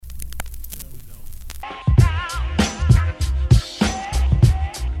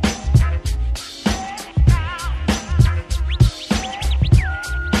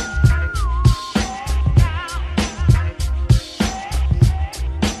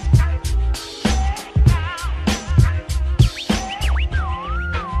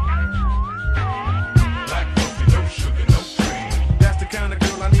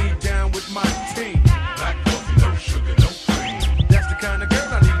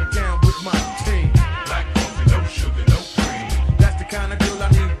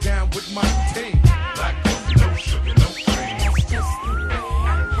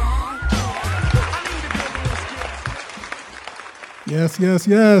Yes, yes,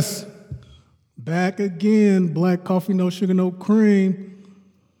 yes. Back again. Black coffee, no sugar, no cream.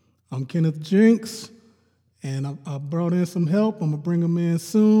 I'm Kenneth Jinks, and I brought in some help. I'm going to bring him in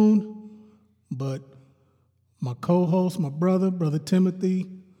soon. But my co-host, my brother Timothy,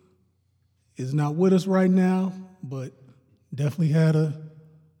 is not with us right now, but definitely had a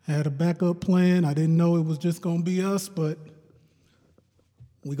backup plan. I didn't know it was just going to be us, but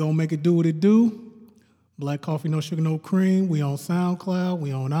we going to make it do what it do. Black coffee, no sugar, no cream. We on SoundCloud.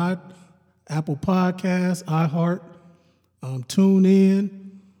 We on Apple Podcasts, iHeart, TuneIn,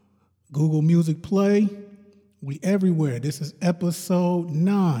 Google Music Play. We everywhere. This is episode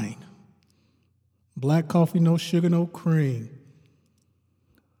 9. Black coffee, no sugar, no cream.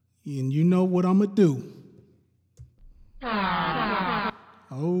 And you know what I'm going to do.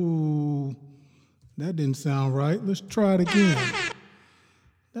 Oh, that didn't sound right. Let's try it again.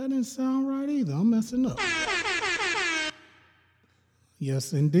 That didn't sound right either. I'm messing up.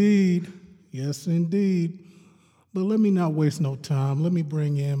 Yes, indeed. Yes, indeed. But let me not waste no time. Let me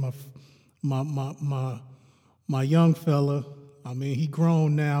bring in my young fella. I mean, he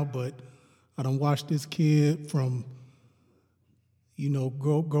grown now, but I done watched this kid from,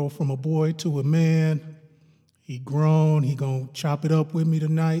 grow from a boy to a man. He grown. He gonna chop it up with me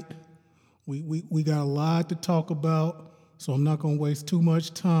tonight. We got a lot to talk about. So I'm not going to waste too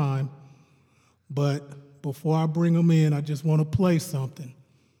much time. But before I bring him in, I just want to play something.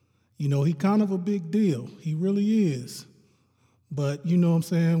 He kind of a big deal. He really is. But you know what I'm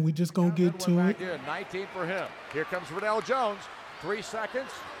saying? We just going to get to it. 19 for him. Here comes Verdell Jones. 3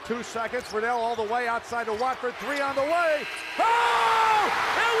 seconds, 2 seconds. Verdell all the way outside to Watford. 3 on the way. Oh!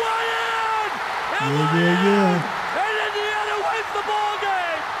 It went in! Yeah. And Indiana wins the ball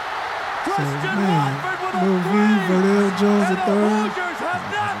game! Christian Watford with a Verdell Jones and III. the Hoosiers have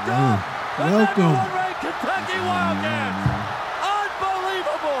knocked off the Welcome. #1 ranked Kentucky Wildcats.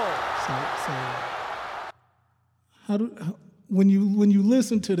 Unbelievable. When you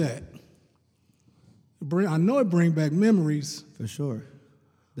listen to that, I know it brings back memories. For sure,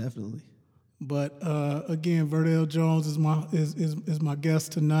 definitely. But again, Verdell Jones is my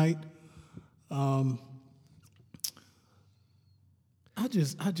guest tonight. I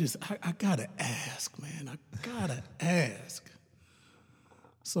gotta ask, man. I gotta ask.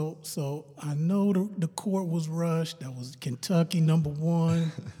 So I know the court was rushed. That was Kentucky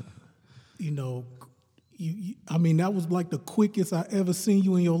 #1. I mean, that was like the quickest I ever seen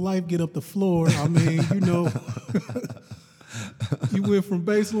you in your life get up the floor. I mean, you went from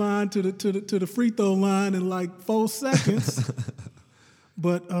baseline to the free throw line in like 4 seconds.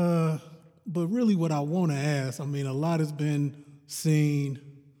 But really, what I want to ask, I mean, a lot has been seen.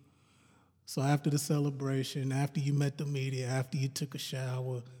 So after the celebration, after you met the media, after you took a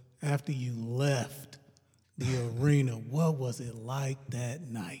shower, after you left the arena, what was it like that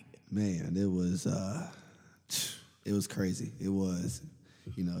night? Man, it was crazy. It was,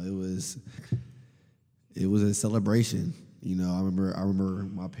 it was a celebration. I remember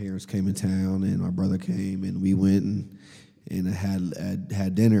my parents came in town and my brother came and we went and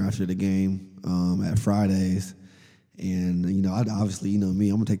had dinner after the game at Fridays. And, I obviously, me,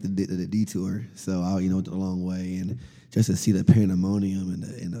 I'm going to take the detour. So I, went a long way. And just to see the pandemonium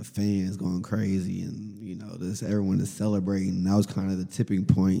and the fans going crazy and, just everyone is celebrating. That was kind of the tipping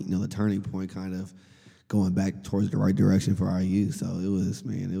point, the turning point kind of going back towards the right direction for our youth. So it was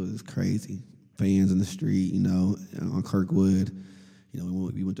crazy. Fans in the street, on Kirkwood.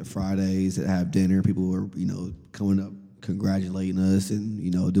 We went to Fridays to have dinner. People were, coming up, congratulating us and,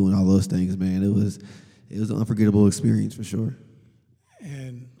 doing all those things, man. It was an unforgettable experience for sure.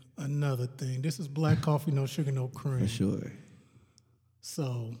 And another thing, this is black coffee, no sugar, no cream. For sure.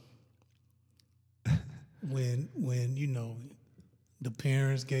 So when the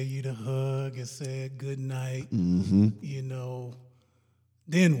parents gave you the hug and said good night, then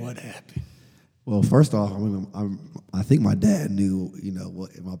what happened? Well, first off, I think my dad knew,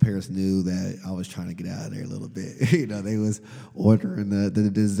 what my parents knew that I was trying to get out of there a little bit. They was ordering the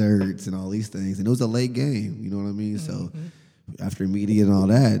desserts and all these things, and it was a late game. You know what I mean? So after media and all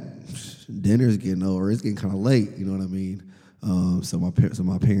that, dinner's getting over. It's getting kind of late. You know what I mean? So my parents,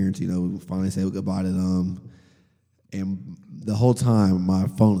 finally said goodbye to them. And the whole time, my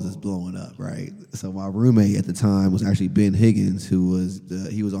phone was just blowing up, right? So my roommate at the time was actually Ben Higgins, who was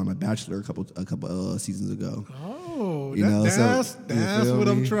on The Bachelor a couple seasons ago. Oh, that's what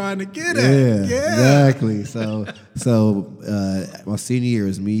I'm trying to get at. Yeah, exactly. So my senior year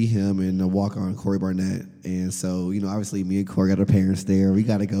was me, him, and the walk-on Corey Barnett. And so, obviously me and Corey got our parents there. We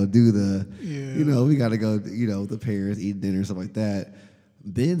got to go do we got to go, the parents eat dinner and stuff like that.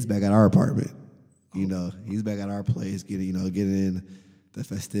 Ben's back at our apartment. You know, he's back at our place, getting in the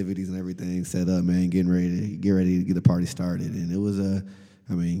festivities and everything set up, man, getting ready to get the party started. And it was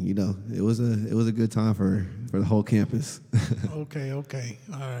it was a good time for the whole campus. Okay.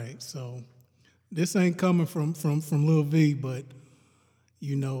 All right. So this ain't coming from Lil V, but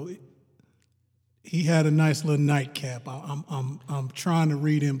he had a nice little nightcap. I'm trying to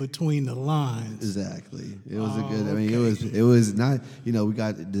read in between the lines. Exactly. It was a good. I mean, it was not. We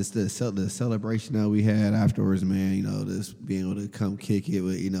got the celebration that we had afterwards, man. Just being able to come kick it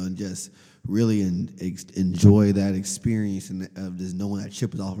with, and just really enjoy that experience and of just knowing that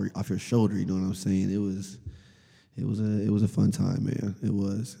chip is off your shoulder. You know what I'm saying? It was a fun time, man. It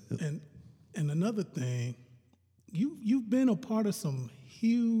was. And another thing, you've been a part of some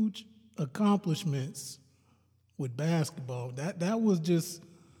huge accomplishments with basketball. That was just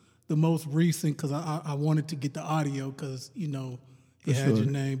the most recent, because I wanted to get the audio because it had your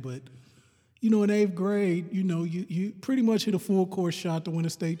name. But in 8th grade, you pretty much hit a full court shot to win a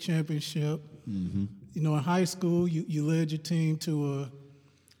state championship. Mm-hmm. In high school, you led your team to a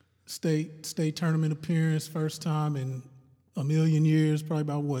state tournament appearance, first time in a million years, probably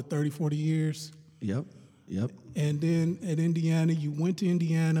about 30, 40 years. Yep. And then at Indiana, you went to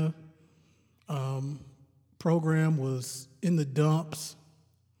Indiana. Program was in the dumps,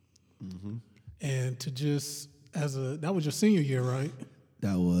 and that was your senior year, right?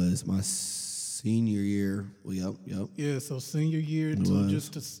 That was my senior year. Well, yep. Yeah, so senior year.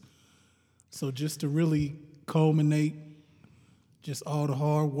 So just to really culminate, just all the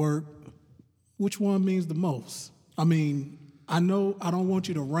hard work. Which one means the most? I mean, I know I don't want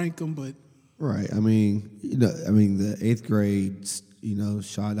you to rank them, but right. I mean, the 8th grade.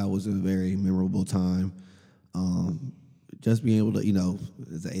 Shot, that was a very memorable time. Just being able to,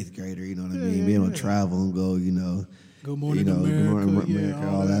 as an 8th grader, you know what I mean, being able to travel and go, Good Morning America,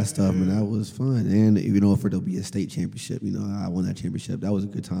 all that stuff, and that was fun. And for it to be a state championship, I won that championship. That was a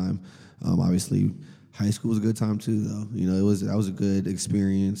good time. Obviously, high school was a good time too, though. That was a good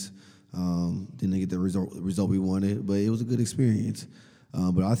experience. Didn't get the result we wanted, but it was a good experience.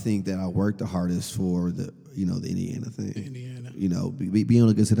 But I think that I worked the hardest for the Indiana thing. Being able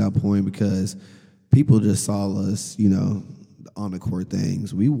to get to that point, because people just saw us, on the court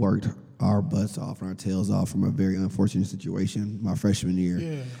things. We worked our butts off and our tails off from a very unfortunate situation my freshman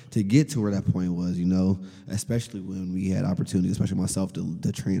year to get to where that point was, especially when we had opportunity, especially myself,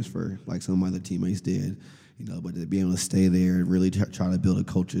 to transfer like some of my other teammates did, but to be able to stay there and really try to build a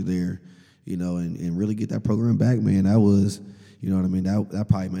culture there, and really get that program back, man, that was... You know what I mean? That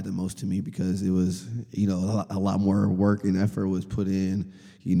probably meant the most to me, because it was, a lot more work and effort was put in,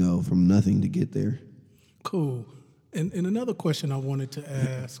 from nothing to get there. Cool. And another question I wanted to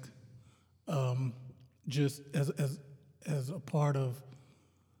ask, just as a part of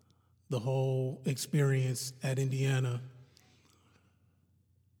the whole experience at Indiana,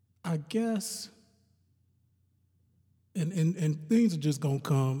 I guess, and things are just gonna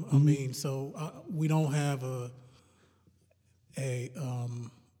come. Mm-hmm. I mean, so we don't have a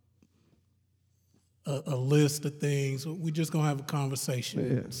list of things. We're just gonna have a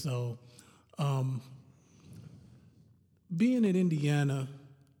conversation. Yeah. So, being at Indiana,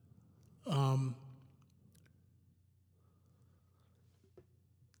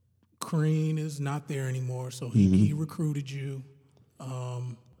 Crean is not there anymore, so he recruited you.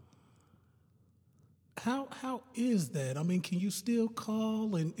 How is that? I mean, can you still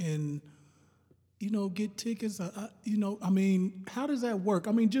call and get tickets? I mean, how does that work?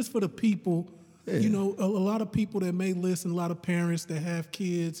 I mean, just for the people, a lot of people that may listen, a lot of parents that have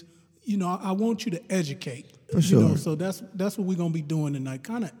kids, I want you to educate. For sure. So that's what we're going to be doing tonight,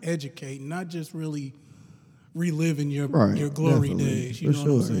 kind of educate, not just really reliving your glory days. For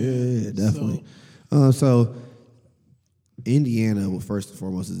sure. What I'm saying? Yeah, definitely. So Indiana, well, first and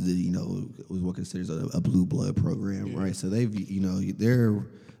foremost, is was what considers a blue blood program, right? So they've, their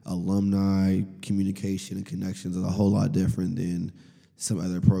alumni communication and connections are a whole lot different than some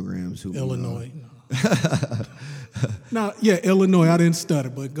other programs. Illinois. No, Illinois. I didn't stutter,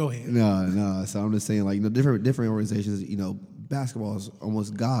 but go ahead. No. So I'm just saying, different organizations. Basketball is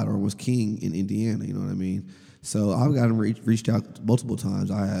almost God or almost king in Indiana. You know what I mean? So I've gotten reached out multiple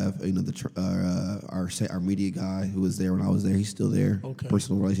times. I have, our media guy who was there when I was there. He's still there. Okay.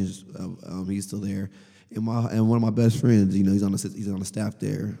 Personal relations. He's still there. And one of my best friends, he's on the staff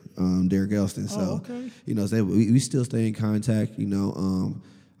there, Derek Elston. So, we still stay in contact.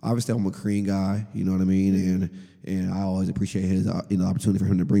 Obviously I'm a Crean guy. You know what I mean? And I always appreciate his opportunity for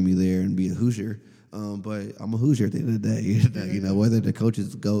him to bring me there and be a Hoosier. But I'm a Hoosier at the end of the day. Whether the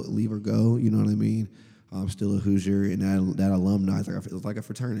coaches leave or go, you know what I mean? I'm still a Hoosier, and that alumni is it's like a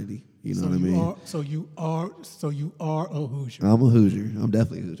fraternity. You know what I mean? So you are a Hoosier. I'm a Hoosier. I'm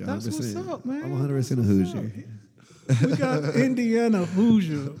definitely a Hoosier. That's 100%. what's up, man. I'm 100% a Hoosier. We got Indiana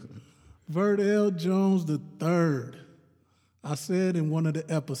Hoosier, Verdell Jones III. I said in one of the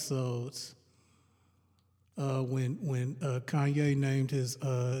episodes when Kanye named his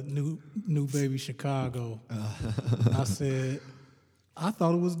new baby Chicago, I said I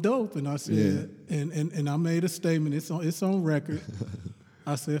thought it was dope, and I said and I made a statement. It's on record.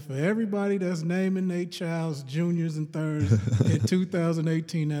 I said for everybody that's naming their child's juniors and thirds in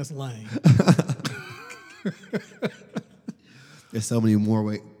 2018, that's lame. There's so many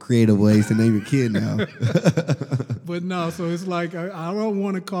more creative ways to name your kid now. But no, so it's like I don't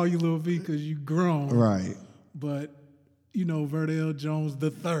want to call you Lil V because you grown, Right. But Verdell Jones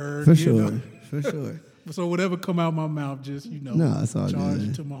III. For sure. So whatever come out my mouth, just no, it's all charge good.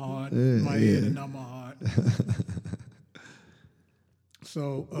 it to my heart, my head, and not my heart.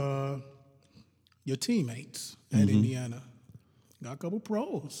 So your teammates at Indiana got a couple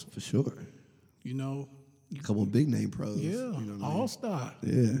pros. For sure. A couple big name pros. Yeah, all-star.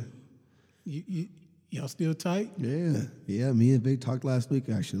 Yeah. Y'all still tight? Yeah. Me and Vic talked last week,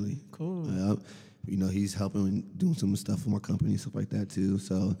 actually. Cool. He's helping doing some stuff for my company, stuff like that too.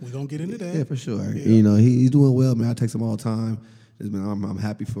 So we're gonna get into that. Yeah, for sure. Yeah. He's doing well, man. I text him all the time. I'm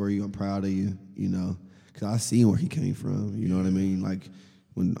happy for you. I'm proud of you. Because I see where he came from. You know what I mean? Like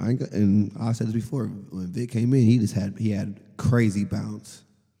when I said this before, when Vic came in, he had crazy bounce.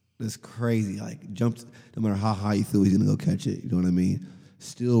 That's crazy. Like jumped, no matter how high you threw, he's gonna go catch it. You know what I mean?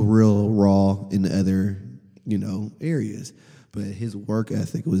 Still real raw in the other, areas. But his work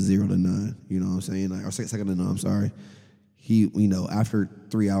ethic was 0 to none. You know what I'm saying? Or second to none. I'm sorry. He, after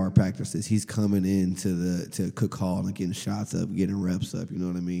 3-hour practices, he's coming in to cook hall and getting shots up, getting reps up. You know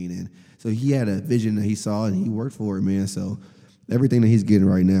what I mean? And so he had a vision that he saw and he worked for it, man. So everything that he's getting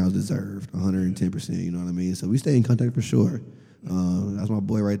right now is deserved, 110%. You know what I mean? So we stay in contact for sure. That's my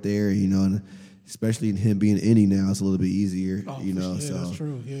boy right there. And especially in him being Indy now, it's a little bit easier. Oh, So that's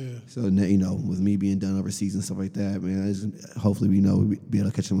true. Yeah. So with me being done overseas and stuff like that, man, hopefully we'll be able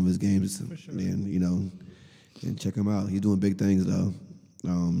to catch some of his games For sure. and check him out. He's doing big things though.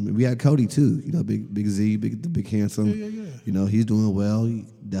 We had Cody too, big Z, the big handsome. Yeah. He's doing well. He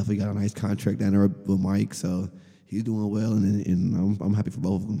definitely got a nice contract down there with Mike, so he's doing well, and I'm happy for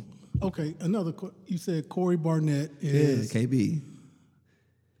both of them. Okay, you said Corey Barnett is KB.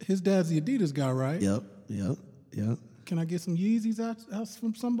 His dad's the Adidas guy, right? Yep. Can I get some Yeezys out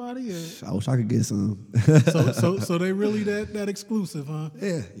from somebody? I wish I could get some. so they really that exclusive, huh?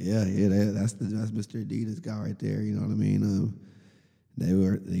 Yeah. That's Mr. Adidas guy right there. You know what I mean?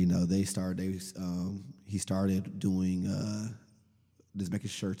 He started doing just making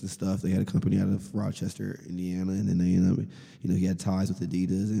shirts and stuff. They had a company out of Rochester, Indiana, and then they ended up, he had ties with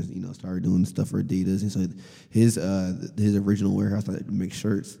Adidas and started doing stuff for Adidas. And so his original warehouse that make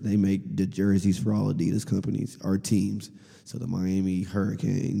shirts, they make the jerseys for all Adidas companies or teams. So the Miami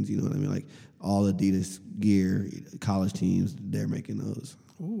Hurricanes, you know what I mean, like all Adidas gear, college teams, they're making those.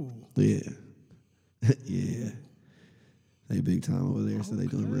 Ooh. Yeah. Yeah. They big time over there, so they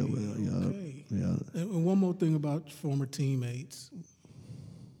doing real well. Okay. Yeah. And one more thing about former teammates.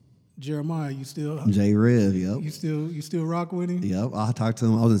 Jeremiah, you still J Rev, yep. You still rock with him? Yep. I talked to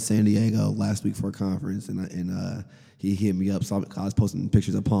him. I was in San Diego last week for a conference, and he hit me up. So I was posting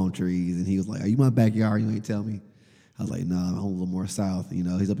pictures of palm trees, and he was like, "Are you in my backyard? You ain't tell me." I was like, "Nah, I'm a little more south."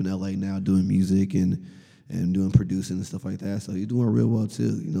 He's up in LA now doing music and doing producing and stuff like that. So he's doing real well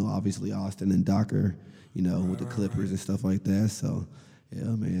too. Obviously Austin and Docker, with the Clippers and stuff like that. So yeah,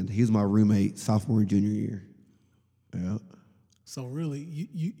 man, he was my roommate sophomore and junior year. Yeah. So really,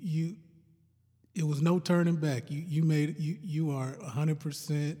 you it was no turning back. You are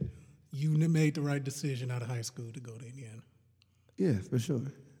 100%. You made the right decision out of high school to go to Indiana. Yeah, for sure.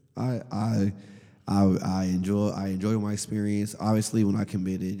 I enjoy my experience. Obviously, when I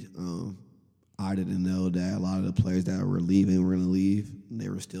committed, I didn't know that a lot of the players that were leaving were going to leave. They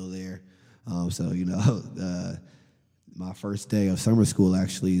were still there. My first day of summer school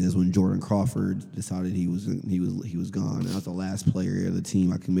actually is when Jordan Crawford decided he was gone. And I was the last player of the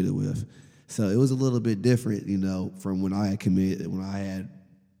team I committed with. So it was a little bit different, from when I had committed, when I had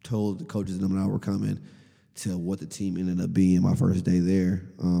told the coaches and them and I were coming, to what the team ended up being my first day there.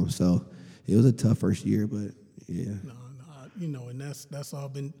 So it was a tough first year, but yeah. No, and that's all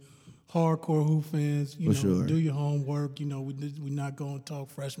been hardcore Hoop fans. Sure. Do your homework. We're not going to talk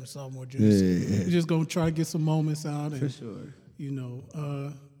freshman, sophomore, junior. Yeah. We're just going to try to get some moments out. For sure.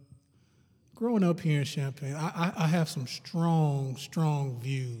 Growing up here in Champaign, I have some strong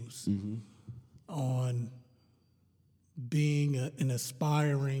views on being an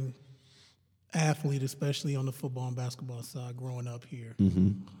aspiring athlete, especially on the football and basketball side, growing up here.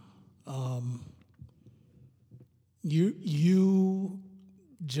 You,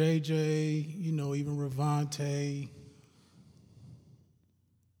 JJ, even Ravante,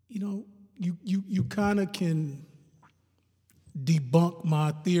 you kind of can debunk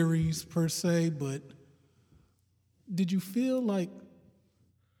my theories per se, but did you feel like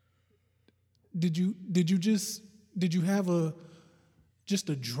did you have just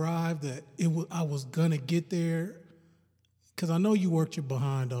a drive that I was gonna get there? Because I know you worked your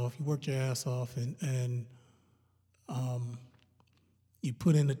behind off, you worked your ass off, and you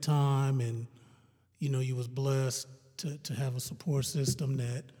put in the time, and you was blessed to have a support system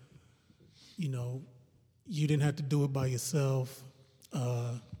that you didn't have to do it by yourself.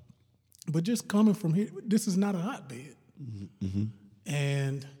 But just coming from here, this is not a hotbed. Mm-hmm.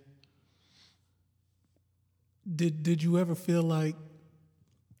 And did you ever feel like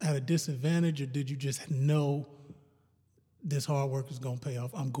at a disadvantage, or did you just know this hard work is going to pay off?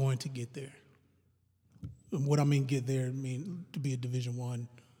 I'm going to get there. And what I mean get there, I mean to be a Division I,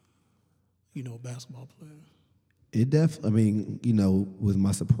 basketball player. It definitely, with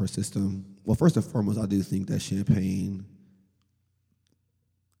my support system, well, first and foremost, I do think that Champaign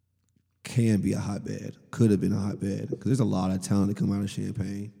can be a hotbed, could have been a hotbed, because there's a lot of talent that come out of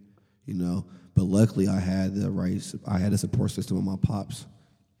Champaign, But luckily, I had a support system with my pops,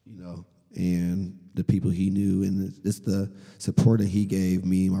 and the people he knew, and it's the support that he gave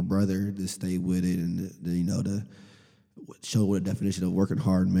me, my brother, to stay with it, and to show what a definition of working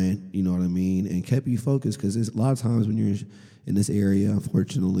hard meant, you know what I mean, and kept you focused, because there's a lot of times when you're in this area,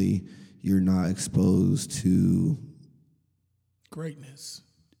 unfortunately, you're not exposed to greatness.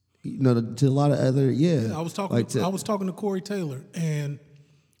 To a lot of other, I was talking to Corey Taylor, and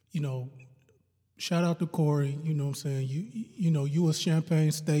shout out to Corey. You know what I'm saying? You a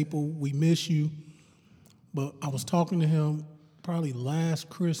Champaign staple. We miss you. But I was talking to him probably last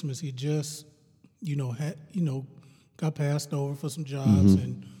Christmas. He just got passed over for some jobs,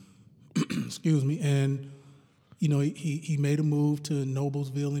 and excuse me, and he made a move to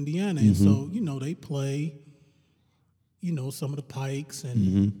Noblesville, Indiana, and so they play some of the Pikes,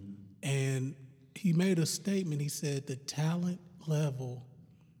 and he made a statement. He said the talent level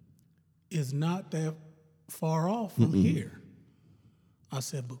is not that far off from here. I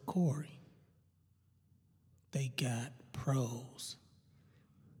said, but Corey, they got pros.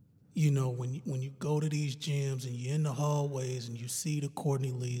 When you go to these gyms and you're in the hallways and you see the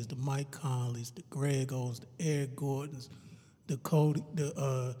Courtney Lees, the Mike Conleys, the Greg O's, the Eric Gordons, the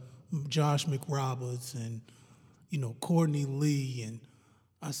Josh McRoberts, and Courtney Lee, and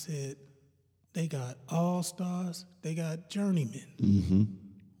I said, they got all-stars, they got journeymen.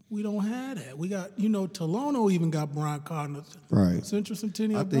 We don't have that. We got, Tolono even got Brian Cardinal. Right. Central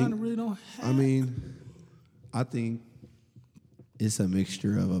Centennial Atlanta really don't have I think it's a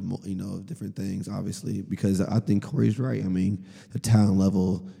mixture of different things, obviously, because I think Corey's right. I mean, the talent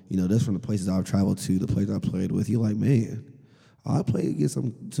level, just from the places I've traveled to, the places I played with, you're like, man, I played against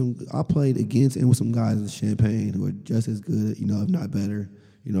I played against and with some guys in Champaign who are just as good, if not better.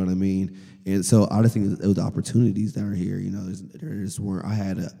 You know what I mean? And so I just think it was the opportunities that are here. I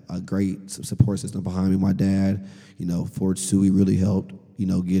had a great support system behind me. My dad, Ford Suey really helped,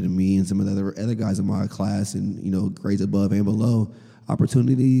 getting me and some of the other guys in my class and, grades above and below,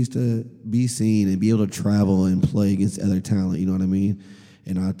 opportunities to be seen and be able to travel and play against other talent, you know what I mean?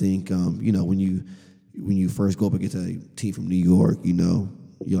 And I think, when you first go up against a team from New York,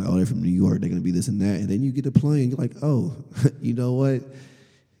 you're like, oh, they're from New York, they're going to be this and that. And then you get to play and you're like, oh, you know what?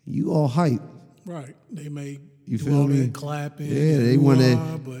 You all hype. Right. They may you feel me? Clapping. Yeah, they want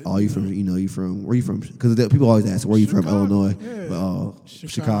to. Oh, you from? You from? Where you from? Because people always ask, where you from? Illinois. Yeah. But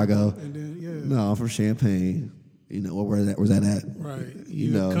Chicago. And then, No, I'm from Champaign. Where's that at? Right.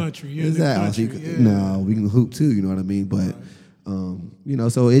 You're in the country. You're in the Exactly. country. No, we can hoop too. You know what I mean? But.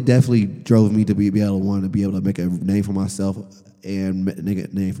 Right. So it definitely drove me to be able to make a name for myself and make a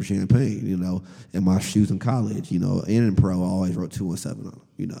name for Champaign, in my shoes in college, and in pro, I always wrote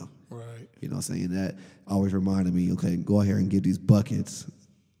 217 on them, Right. Saying that always reminded me, okay, go out here and get these buckets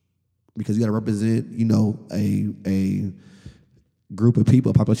because you got to represent, a group of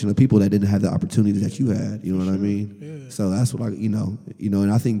people, a population of people that didn't have the opportunities that you had, you know what I mean? Yeah. So that's what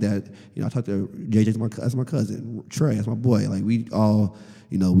and I think that, I talked to JJ, that's my cousin, Trey, that's my boy. Like we all,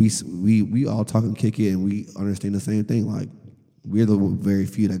 we all talk and kick it and we understand the same thing. Like we're the very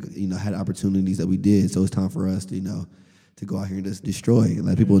few that, had opportunities that we did. So it's time for us to, to go out here and just destroy and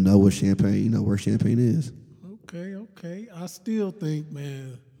let people know what Champaign, where Champaign is. Okay. I still think,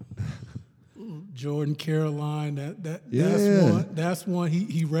 man, Jordan Caroline. Yeah. That's one.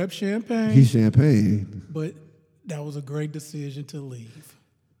 He repped Champaign. He's Champaign. But that was a great decision to leave.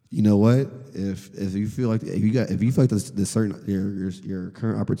 You know what? If you feel like the certain your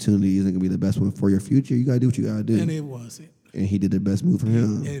current opportunity isn't gonna be the best one for your future, you gotta do what you gotta do. And it wasn't. And he did the best move for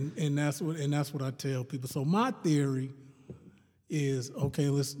him. And that's what I tell people. So my theory is, okay,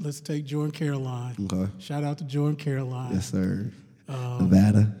 let's take Jordan Caroline. Okay. Shout out to Jordan Caroline. Yes, sir.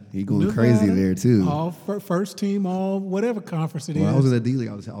 Nevada. He going crazy there too. All first team, all whatever conference it is. I was in the D League.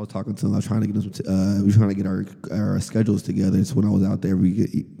 I was talking to him. I was trying to get we were trying to get our schedules together. So when I was out there,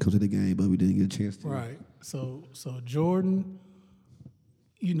 we come to the game, but we didn't get a chance to. Right. So Jordan,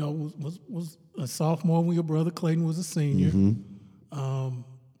 was a sophomore when your brother Clayton was a senior. Mm-hmm.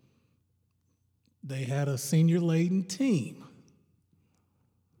 They had a senior-laden team.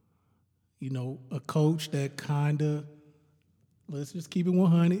 A coach that kind of, let's just keep it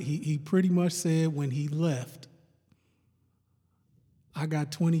 100. He pretty much said when he left, I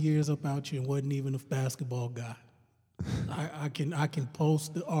got 20 years up out you and wasn't even a basketball guy. I can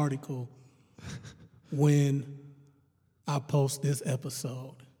post the article when I post this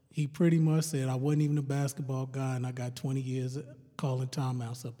episode. He pretty much said I wasn't even a basketball guy and I got 20 years calling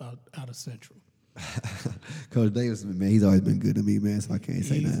timeouts up out of Central. Coach Davis, man, he's always been good to me, man. So I can't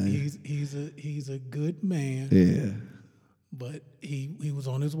say nothing. He's a good man. Yeah. But he was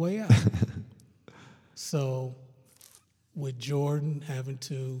on his way out. So with Jordan having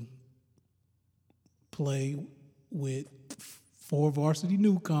to play with 4 varsity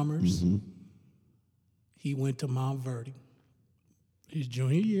newcomers, mm-hmm. he went to Mount Verdi. His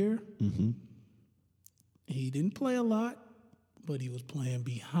junior year, mm-hmm. he didn't play a lot, but he was playing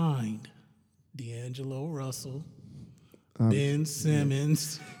behind D'Angelo Russell, Ben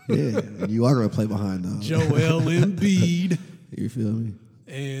Simmons. Yeah, you are going to play behind them. Joel Embiid. You feel me?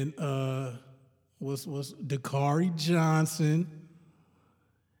 And was Dakari Johnson.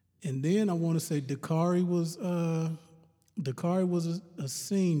 And then I want to say Dakari was a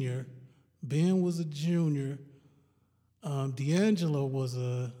senior. Ben was a junior. D'Angelo was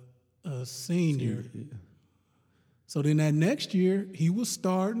a senior. Yeah. So then that next year, he was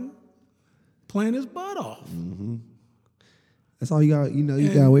starting, playing his butt off. Mm-hmm. That's all you got. You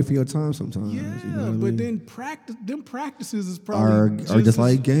got to wait for your time sometimes. Yeah, you know but then practices is probably are just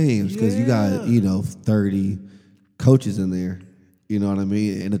like games because you got 30 coaches in there. You know what I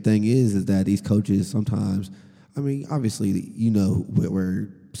mean? And the thing is that these coaches sometimes, obviously, where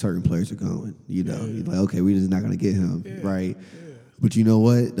certain players are going. You're like, okay, we're just not going to get him, right? Yeah. But you know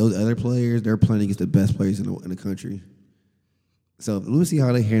what? Those other players, they're playing against the best players in the country. So let me see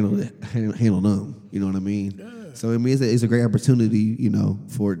how they handle them. You know what I mean? Yeah. So it's a great opportunity,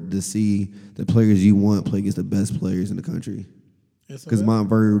 to see the players you want play against the best players in the country. Because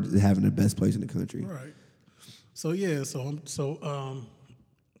Montverde is having the best players in the country. Right. So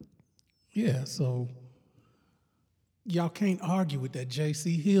y'all can't argue with that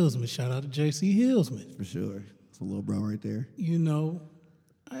J.C. Hillsman. Shout out to J.C. Hillsman. For sure. It's a little bro right there.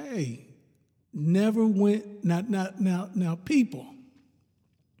 Hey, never went, now people,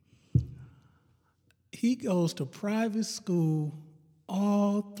 he goes to private school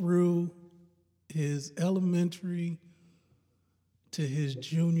all through his elementary to his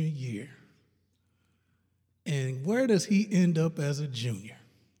junior year. And where does he end up as a junior?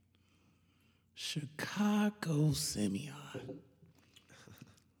 Chicago Simeon.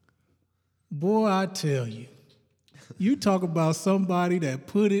 Boy, I tell you, you talk about somebody that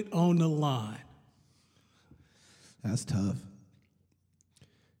put it on the That's tough.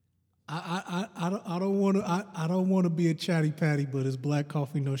 I don't want to be a chatty patty, but it's black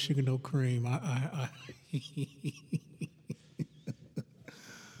coffee, no sugar, no cream.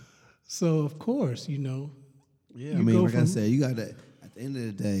 So of course, Yeah, like I said, you got to. At the end of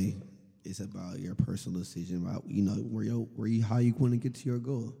the day, it's about your personal decision about how you want to get to your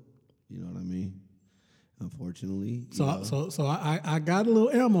goal. You know what I mean? Unfortunately. So I got a little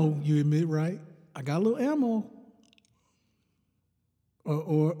ammo. You admit, right? I got a little ammo.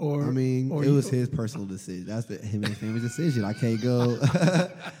 It was his personal decision. That's him and his family's decision. I can't go.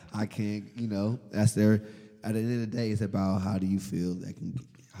 I can't. That's their. At the end of the day, it's about how do you feel that can.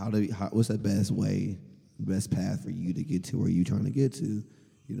 What's the best path for you to get to where you're trying to get to?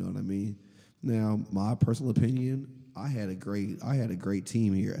 You know what I mean? Now, my personal opinion, I had a great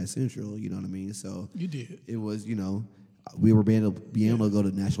team here at Central. You know what I mean? So you did. It was we were being able to go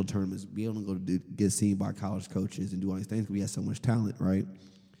to national tournaments, be able to go to get seen by college coaches and do all these things. We had so much talent, right?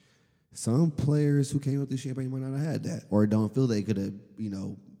 Some players who came up to Champaign might not have had that, or don't feel they could have,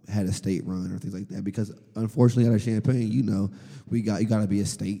 had a state run or things like that. Because unfortunately, out of Champaign, you got to be a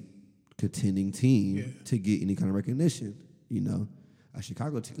state contending team to get any kind of recognition. You know, a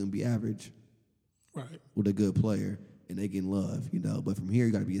Chicago team can be average, right, with a good player, and they get love. You know, but from here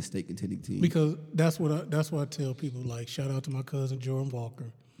you got to be a state contending team. Because that's what I tell people. Like, shout out to my cousin Jordan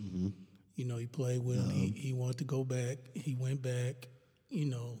Walker. Mm-hmm. You know, he played with him. He wanted to go back. He went back. You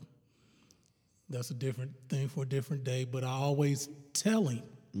know, that's a different thing for a different day. But I always tell him,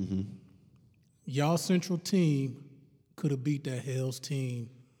 y'all Central team could have beat that Hells team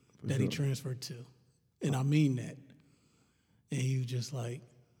that he transferred to. And I mean that. And he was just like,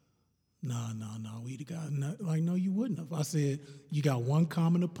 nah, we the guys. Like, no, you wouldn't have. I said, you got one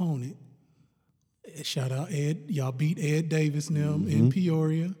common opponent. Shout out Ed. Y'all beat Ed Davis and them in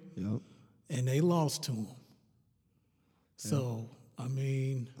Peoria. Yep. And they lost to him. So, I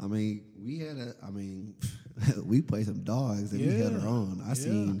mean, we had we played some dogs and we had our own. I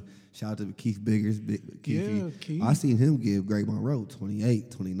seen, shout out to Keith Biggers. Keith. I seen him give Greg Monroe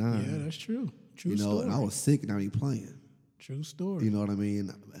 28, 29. Yeah, that's true. True you know, story. and I was sick and I ain't playing. True story. You know what I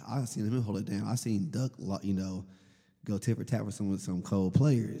mean? I seen him hold it down. I seen Duck, go tit for tat with some cold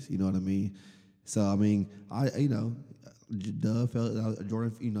players. You know what I mean? So I mean, Doug felt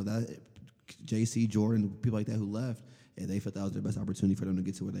Jordan. You know that JC Jordan, people like that who left, and they felt that was their best opportunity for them to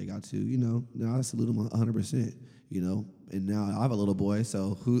get to where they got to. You know, now I salute them 100%. You know, and now I have a little boy,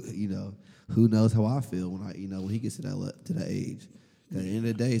 so who knows how I feel when when he gets to that age. At the end of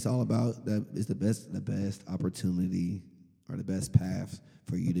the day, it's all about that. It's the best opportunity or the best path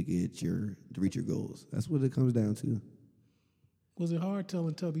for you to reach your goals. That's what it comes down to. Was it hard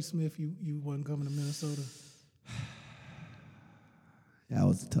telling Tubby Smith you wasn't coming to Minnesota? That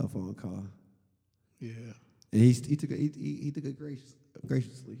was a tough phone call. Yeah. And he took it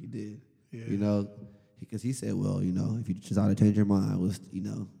graciously. He did. Yeah. You know, because he said, well, if you decide to change your mind,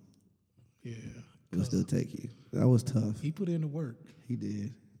 yeah, we'll still take you. That was tough. He put in the work. He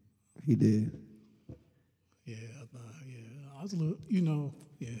did. Yeah, I was a little,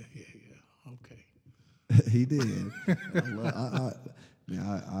 yeah. Okay. He did.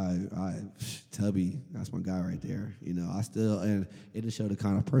 Tubby, that's my guy right there. And it just showed the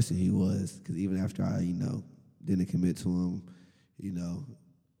kind of person he was. Because even after I, didn't commit to him,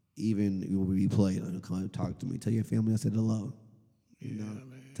 even when we played, come talk to me, tell your family I said hello.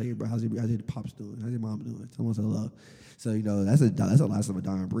 Man. Tell your bro, how's your pops doing? How's your mom doing? Tell them I said hello. So that's the last of a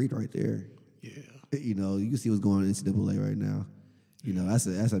dying breed right there. Yeah. You can see what's going on in NCAA right now.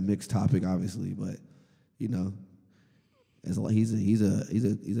 That's a mixed topic, obviously, but it's like he's a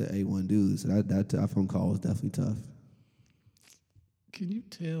A1 dude. So that phone call was definitely tough. Can you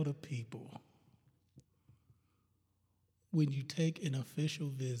tell the people when you take an official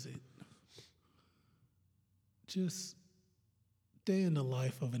visit, just day in the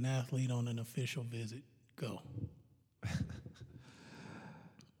life of an athlete on an official visit? Go.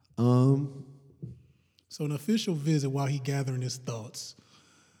 So an official visit while he gathering his thoughts.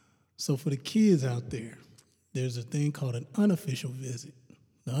 So for the kids out there, there's a thing called an unofficial visit.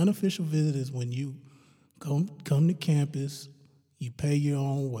 The unofficial visit is when you come to campus, you pay your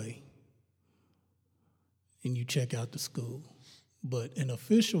own way, and you check out the school. But an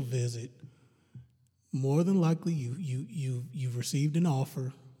official visit, more than likely you've received an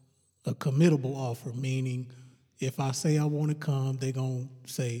offer, a committable offer, meaning if I say I want to come, they're going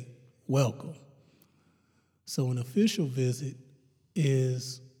to say, welcome. So an official visit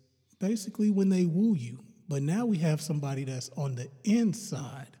is basically when they woo you. But now we have somebody that's on the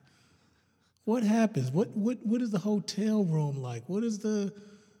inside. What happens? What is the hotel room like? What is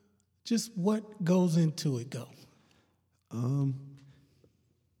what goes into it go?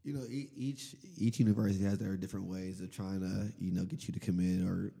 Each university has their different ways of trying to, get you to commit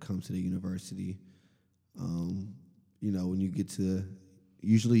or come to the university. When you get to,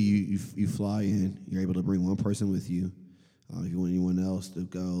 usually you fly in, you're able to bring one person with you. If you want anyone else to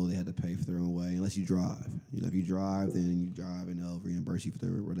go, they had to pay for their own way, unless you drive. If you drive, then you drive and they'll reimburse you for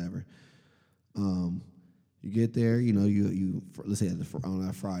their whatever. You get there, you let's say on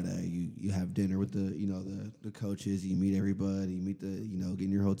that Friday, you have dinner with the coaches, you meet everybody, you meet get in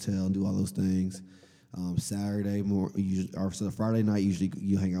your hotel and do all those things. Saturday Friday night, usually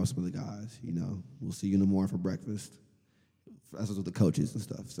you hang out with some of the guys. We'll see you in the morning for breakfast. That's with the coaches and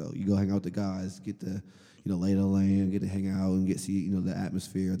stuff. So you go hang out with the guys, get to lay the land, get to hang out and see the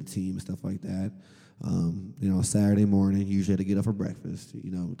atmosphere of the team and stuff like that. Saturday morning, you usually have to get up for breakfast.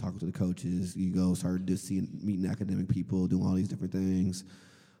 Talking to the coaches, you go start meeting academic people, doing all these different things.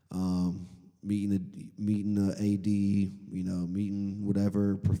 Meeting the AD, meeting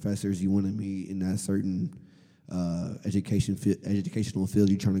whatever professors you want to meet in that certain educational field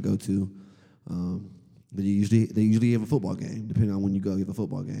you're trying to go to. But they usually have a football game. Depending on when you go, you have a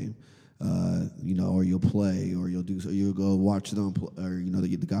football game. or you'll play, or you'll go watch them, or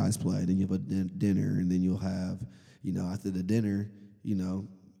the guys play. Then you have a dinner, and then you'll have, after the dinner, you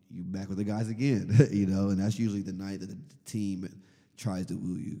back with the guys again, and that's usually the night that the team tries to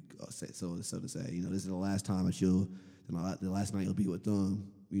woo you, so to say. This is the last time the last night you'll be with them,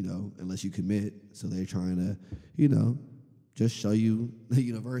 unless you commit. So they're trying to, just show you the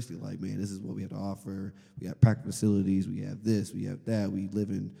university, like, man, this is what we have to offer. We have practice facilities, we have this, we have that. We live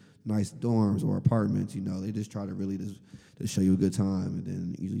in nice dorms or apartments, They just try to really just show you a good time. And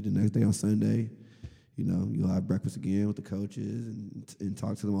then usually the next day on Sunday, you'll have breakfast again with the coaches and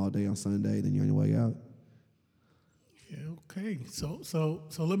talk to them all day on Sunday. Then you're on your way out. Yeah, okay. So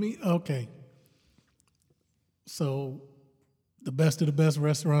let me, okay. So the best of the best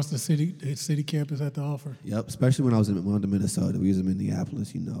restaurants the city campus had to offer. Yep, especially when I was in Minnesota. We was in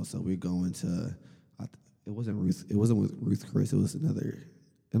Minneapolis, so we're going to. It wasn't with Ruth Chris. It was another.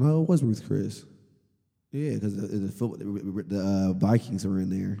 And it was Ruth Chris. Yeah, because the Vikings were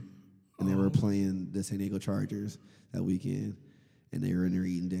in there, and they were playing the San Diego Chargers that weekend, and they were in there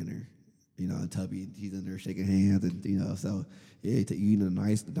eating dinner. And Tubby, he's in there shaking hands, and so yeah, you eat in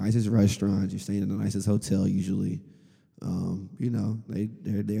the nicest restaurants. You're staying in the nicest hotel usually.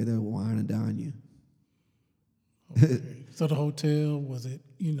 They're there to wine and dine you. Okay. So the hotel, was it,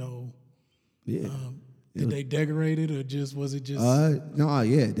 Yeah. Did they decorate it, or was it just? No,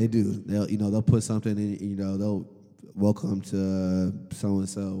 yeah, they do. They'll put something in. They'll welcome to so and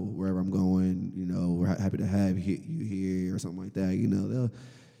so wherever I'm going. We're happy to have you here or something like that.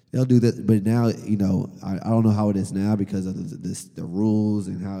 They'll do that. But now, I don't know how it is now because of the rules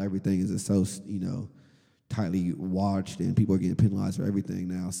and how everything is so tightly watched, and people are getting penalized for everything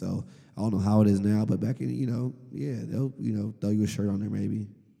now. So I don't know how it is now, but back in, they'll throw you a shirt on there maybe,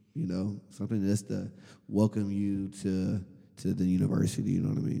 something just to welcome you to the university. You know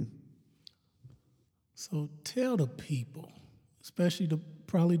what I mean? So tell the people, especially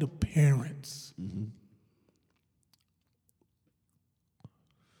probably the parents,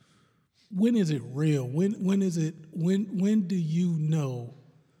 when is it real? When do you know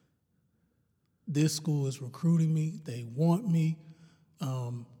this school is recruiting me, they want me?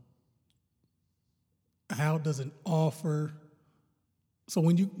 How does an offer? So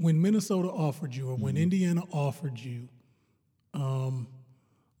when Minnesota offered you, or when Indiana offered you,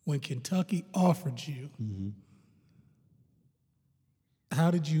 when Kentucky offered you,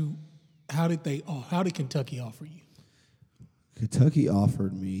 how did Kentucky offer you? Kentucky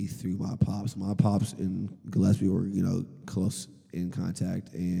offered me through my pops. My pops and Gillespie were, close in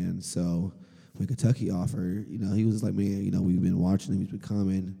contact, and so when Kentucky offered, he was like, man, we've been watching him, he's been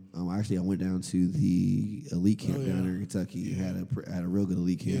coming. Actually, I went down to the elite camp down there in Kentucky. Yeah. Had a real good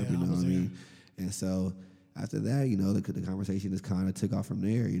elite camp, Yeah, you know what I mean? And so after that, the conversation just kind of took off from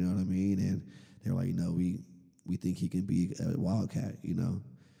there, you know what I mean? And they were like, we think he can be a Wildcat, When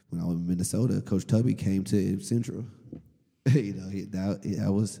I was in Minnesota, Coach Tubby came to Central. That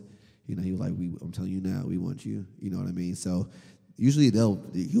was, he was like, I'm telling you now, we want you, you know what I mean? So usually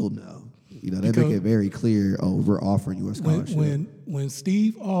you'll know. They make it very clear, we're offering you a scholarship. When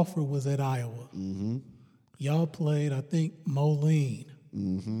Steve Offer was at Iowa, y'all played, I think, Moline.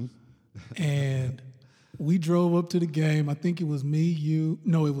 And we drove up to the game. I think it was me,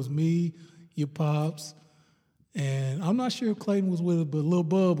 it was me, your pops, and I'm not sure if Clayton was with us, but Lil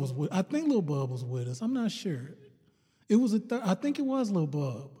Bub was with us. I think Lil Bub was with us. I'm not sure. It was I think it was Lil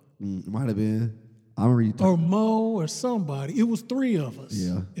Bub. It might have been. I remember you or Mo or somebody. It was three of us.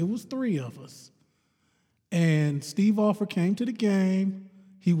 Yeah. It was three of us. And Steve Offer came to the game.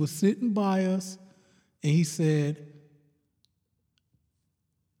 He was sitting by us, and he said,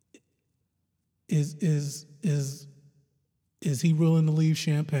 "Is he willing to leave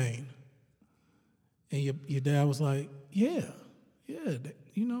Champaign?" And your dad was like, "Yeah,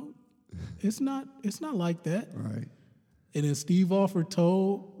 it's not like that." Right. And then Steve Offer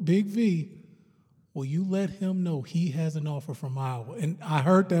told Big V, "Well, you let him know he has an offer from Iowa." And I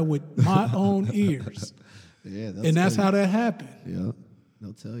heard that with my own ears. Yeah, and that's how that happened. Yeah,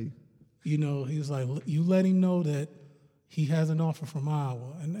 they'll tell you. He was like, "You let him know that he has an offer from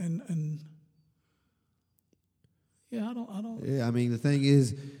Iowa." And yeah, I don't. Yeah, I mean, the thing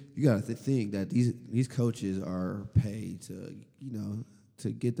is, you got to think that these coaches are paid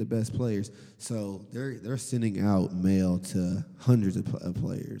to get the best players. So they're sending out mail to hundreds of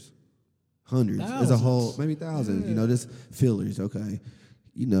players. Hundreds. Thousands. As a whole, maybe thousands. Yeah. Just fillers. Okay.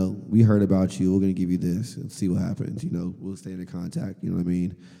 We heard about you. We're going to give you this and see what happens. We'll stay in contact. You know what I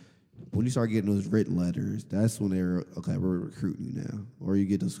mean? When you start getting those written letters, that's when we're recruiting you now. Or you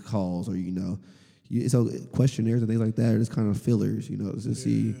get those calls, or, you So questionnaires and things like that are just kind of fillers, to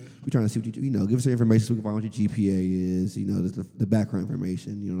see. We're trying to see what give us the information so we can find what your GPA is, the background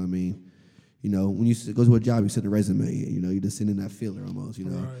information, you know what I mean? When you go to a job, you send a resume, you just send in that filler almost,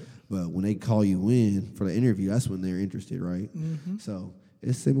 Right. But when they call you in for the interview, that's when they're interested, right? Mm-hmm. So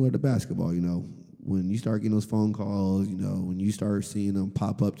it's similar to basketball, When you start getting those phone calls, when you start seeing them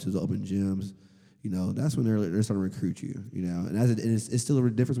pop up to the open gyms, that's when they're starting to recruit you, And it's still a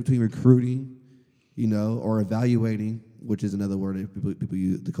difference between recruiting, or evaluating, which is another word that people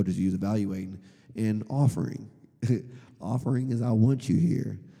use, the coaches use, evaluating, and offering. Offering is I want you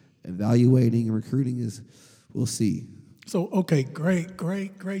here. Evaluating and recruiting is we'll see. So, okay, great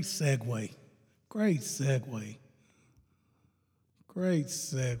segue. Great segue.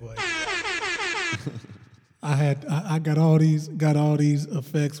 I got all these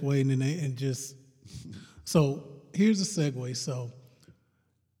effects waiting and just so here's a segue. So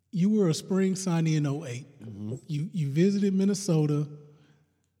you were a spring signee in 2008. Mm-hmm. You visited Minnesota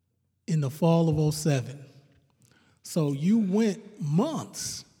in the fall of 2007. So you went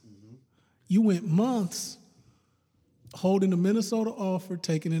months. Mm-hmm. You went months holding a Minnesota offer,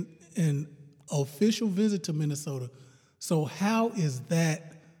 taking an official visit to Minnesota. So how is that?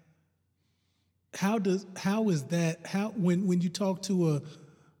 When you talk to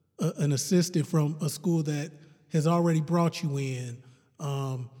an assistant from a school that has already brought you in,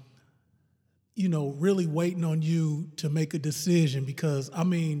 really waiting on you to make a decision because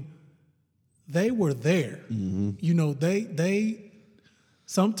they were there. Mm-hmm. They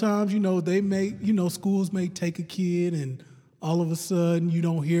sometimes they may schools may take a kid and all of a sudden you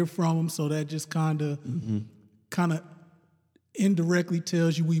don't hear from them, so that just kind of indirectly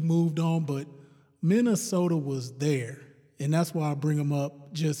tells you we moved on, but Minnesota was there, and that's why I bring them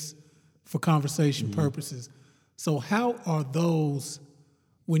up just for conversation purposes. So how are those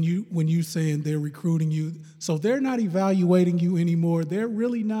when you saying they're recruiting you? So they're not evaluating you anymore. They're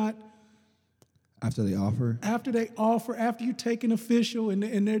really not. After they offer, after you take an official,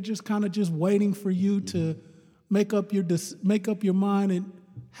 and they're just kind of just waiting for you to make up your mind. And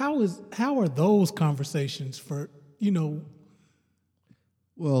how are those conversations for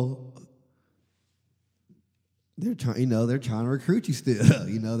Well. They're trying to recruit you still.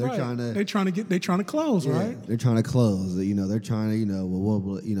 They're right. They're trying to close, right? They're trying to close. They're trying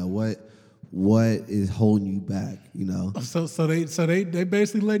to, what is holding you back? So they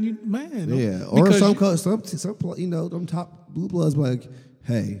basically letting you, man. Yeah, or some them top blue bloods like,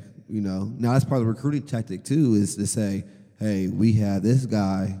 hey, now that's part of the recruiting tactic too, is to say, hey, we have this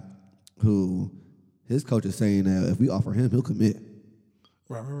guy who his coach is saying that if we offer him, he'll commit.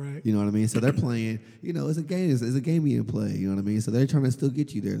 Right. You know what I mean? So they're playing, it's a game. It's a game being played. You know what I mean? So they're trying to still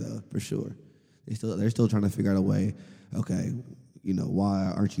get you there, though, for sure. They're still trying to figure out a way. Okay,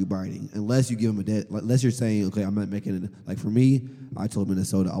 why aren't you biting? Unless you give them unless you're saying, okay, I'm not making it. Like for me, I told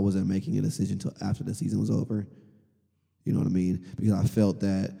Minnesota I wasn't making a decision until after the season was over. You know what I mean? Because I felt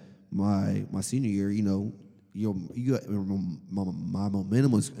that my senior year, my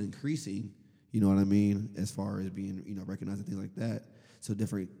momentum was increasing. You know what I mean? As far as being, recognized and things like that. So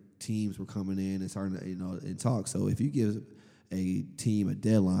different teams were coming in and starting to, and talk. So if you give a team a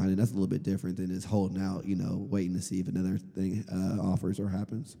deadline, and that's a little bit different than just holding out, waiting to see if another thing offers or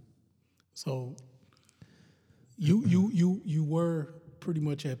happens. So you were pretty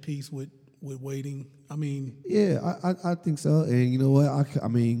much at peace with waiting. Yeah, I think so. And you know what?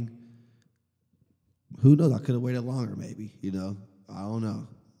 Who knows? I could have waited longer, maybe. I don't know.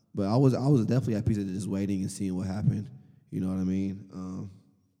 But I was definitely at peace with just waiting and seeing what happened. You know what I mean?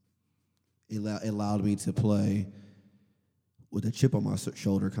 It allowed me to play with a chip on my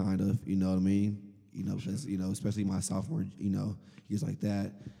shoulder, kind of. You know what I mean? Because especially my sophomore, years like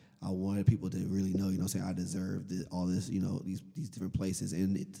that, I wanted people to really know, saying I deserved all this, these different places.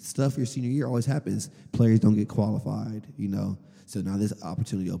 And stuff your senior year always happens. Players don't get qualified, So now this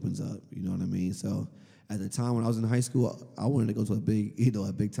opportunity opens up. You know what I mean? So. At the time when I was in high school, I wanted to go to a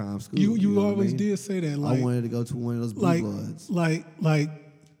big time school. You always did say that. I wanted to go to one of those blue bloods. Like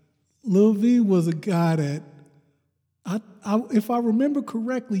Lil V was a guy that, if I remember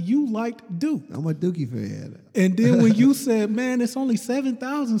correctly, you liked Duke. I'm a Dookie fan. And then when you said, "Man, it's only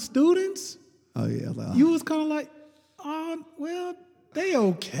 7,000 students," oh yeah, you was kind of like, "Oh, well, they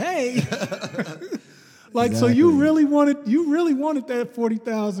okay." Like, exactly. So you really wanted that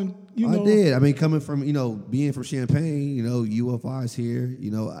 40,000. I did. Coming from being from Champaign, UFI's here.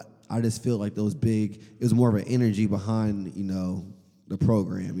 I just feel like those big. It was more of an energy behind the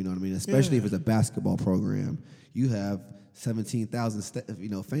program. You know what I mean? Especially if it's a basketball program, you have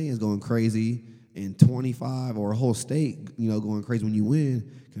 17,000 fans going crazy, and 25 or a whole state going crazy when you win,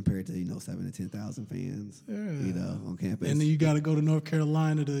 compared to 7,000 to 10,000 fans on campus. And then you got to go to North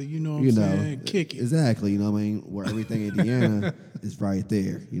Carolina to what I'm saying, kick it. Exactly. Where everything in Indiana is right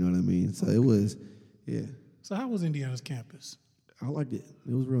there. You know what I mean? So it was, yeah. So how was Indiana's campus? I liked it.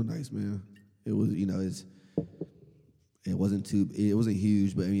 It was real nice, man. It was, it wasn't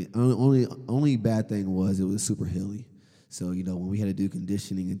huge, but I mean, only bad thing was it was super hilly. So, when we had to do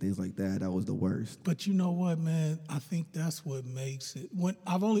conditioning and things like that, that was the worst. But you know what, man? I think that's what makes it.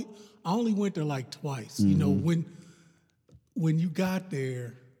 I only went there like twice. Mm-hmm. When you got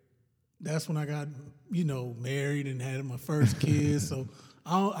there, that's when I got, married and had my first kids. So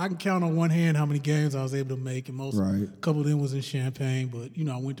I can count on one hand how many games I was able to make, and a couple of them was in Champaign. But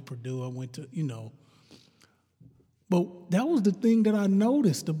I went to Purdue. I went to But that was the thing that I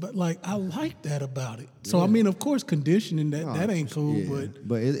noticed about. I like that about it. So I mean, of course, conditioning that ain't cool,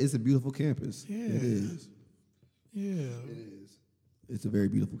 but it's a beautiful campus. Yeah, it is. Yeah, it is. It's a very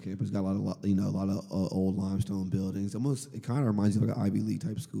beautiful campus. Got a lot of old limestone buildings. It kind of reminds you of like an Ivy League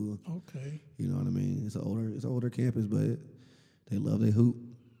type school. Okay. You know what I mean? It's an older campus, but they love their hoop.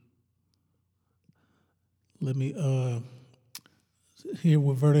 Let me here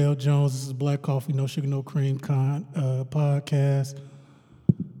with Verdell Jones. This is Black Coffee, No Sugar, No Cream podcast.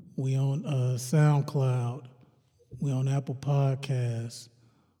 We on SoundCloud. We on Apple Podcasts.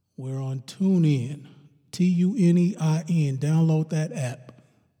 We're on TuneIn, TuneIn. Download that app.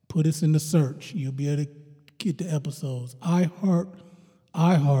 Put us in the search. You'll be able to get the episodes. iHeart.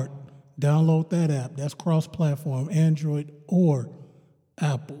 Download that app. That's cross-platform, Android or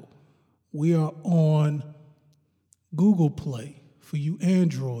Apple. We are on Google Play for you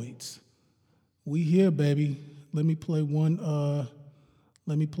Androids. We here, baby. Let me play a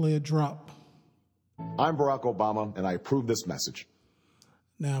drop. I'm Barack Obama, and I approve this message.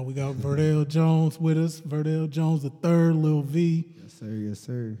 Now we got Verdell Jones with us. Verdell Jones III, Lil V. Yes, sir. Yes,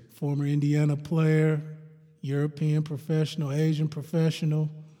 sir. Former Indiana player, European professional, Asian professional,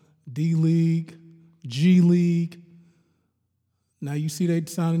 D-League, G-League. Now you see they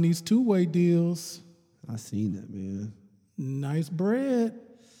signing these two-way deals. I seen that, man. Nice bread.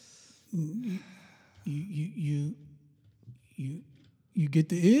 You get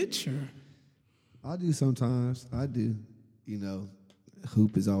the itch, or? I do sometimes. I do.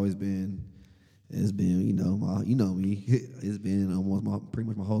 Hoop has always been. It's been, me. It's been pretty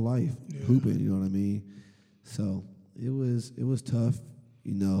much my whole life hooping. You know what I mean? So it was tough.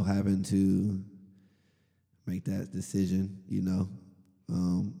 Having to make that decision.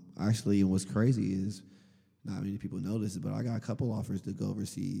 Actually, and what's crazy is not many people know this, but I got a couple offers to go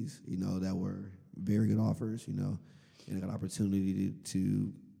overseas. That were very good offers. And I got an opportunity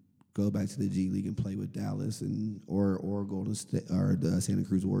to go back to the G League and play with Dallas or Golden State or the Santa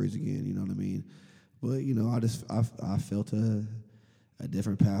Cruz Warriors again. You know what I mean? But I felt a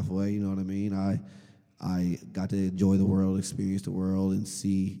different pathway. You know what I mean? I got to enjoy the world, experience the world, and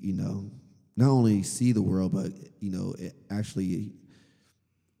see. Not only see the world, but actually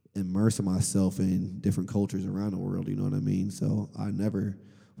immerse myself in different cultures around the world. You know what I mean? So I never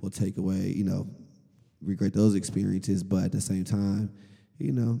will take away, regret those experiences. But at the same time,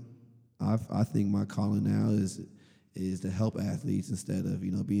 I think my calling now is to help athletes instead of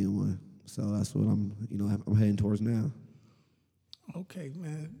being one. So that's what I'm heading towards now. Okay,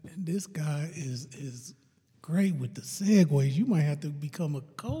 man. And this guy is great with the segues. You might have to become a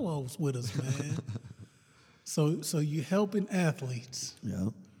co-host with us, man. So you helping athletes. Yeah.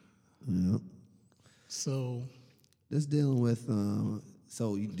 So just dealing with.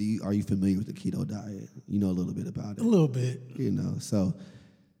 So are you familiar with the keto diet? You know a little bit about it. A little bit. So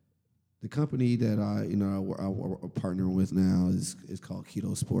the company that I partner with now is called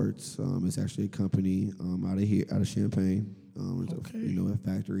Keto Sports. It's actually a company out of Champaign. A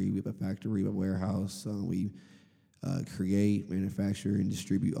factory. We have a factory, a warehouse. We create, manufacture, and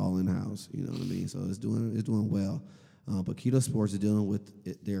distribute all in house. You know what I mean? So it's doing well. But Keto Sports is dealing with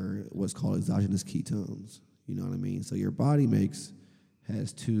their what's called exogenous ketones. You know what I mean? So your body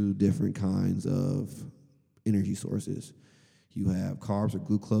has two different kinds of energy sources. You have carbs or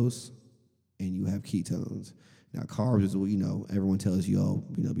glucose, and you have ketones. Now, carbs is everyone tells you,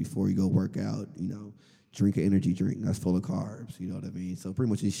 before you go work out, drink an energy drink that's full of carbs. You know what I mean? So pretty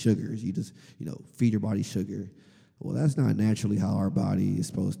much it's sugars. You just feed your body sugar. Well, that's not naturally how our body is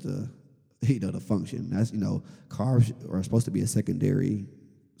supposed to to function. That's carbs are supposed to be a secondary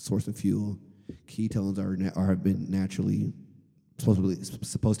source of fuel. Ketones have been naturally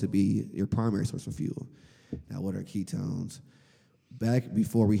supposed to be your primary source of fuel. Now, what are ketones? back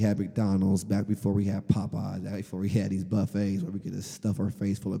before we had McDonald's, back before we had Popeyes, back before we had these buffets where we could just stuff our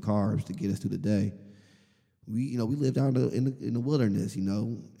face full of carbs to get us through the day. We lived out in the wilderness,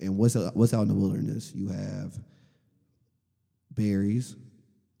 and what's out in the wilderness? You have berries,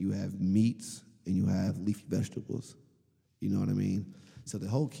 you have meats, and you have leafy vegetables. You know what I mean? So the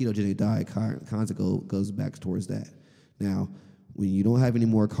whole ketogenic diet concept goes back towards that. Now, when you don't have any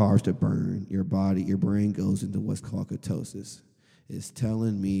more carbs to burn, your brain goes into what's called ketosis. It's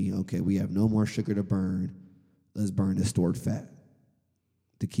telling me, okay, we have no more sugar to burn. Let's burn the stored fat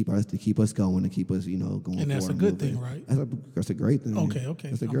to keep us going, to keep us, going. And that's a good thing, right? That's a great thing. Okay.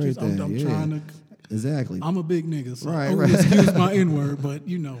 That's a great thing. I'm trying to. Exactly. I'm a big nigga, so right. excuse my N-word, but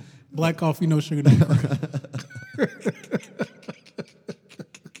black coffee, no sugar, no cream.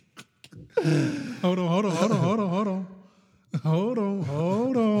 Hold on.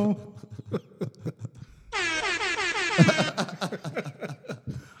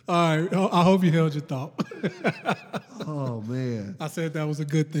 All right, I hope you held your thought. Oh man, I said that was a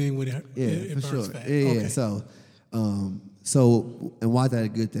good thing with it. Yeah, it for burns sure. fat. Yeah, Okay. yeah. So, and why is that a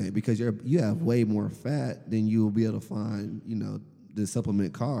good thing? Because you have way more fat than you will be able to find, to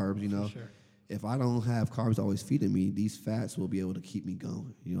supplement carbs. Sure. If I don't have carbs always feeding me, these fats will be able to keep me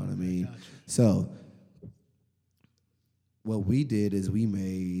going. You know what I mean? Gotcha. So, what we did is we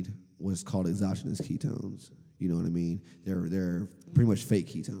made what's called exogenous ketones. You know what I mean? They're pretty much fake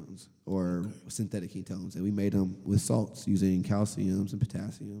ketones or synthetic ketones, and we made them with salts using calciums and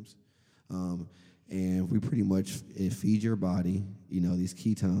potassiums. And we pretty much feed your body, these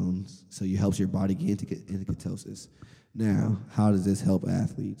ketones, so it helps your body get into ketosis. Now, how does this help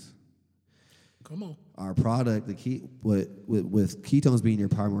athletes? Come on. Our product, with ketones being your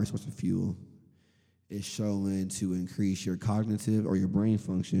primary source of fuel, is showing to increase your cognitive or your brain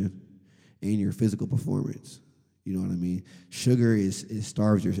function and your physical performance. You know what I mean? Sugar not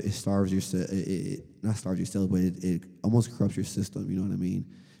starves your cells, but it almost corrupts your system. You know what I mean?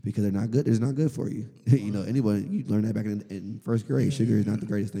 Because they're not good. It's not good for you. Anybody, you learned that back in first grade. Sugar is not the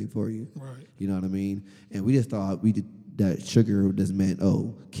greatest thing for you. Right. You know what I mean? And we just thought that sugar just meant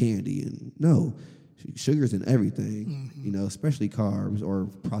candy, and no, sugar's in everything. Mm-hmm. Especially carbs or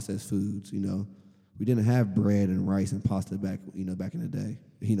processed foods. We didn't have bread and rice and pasta back in the day.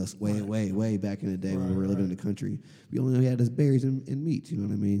 Way back in the day when we were living in the country. We only had those berries and meats, you know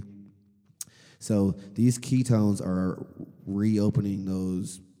what I mean? So these ketones are reopening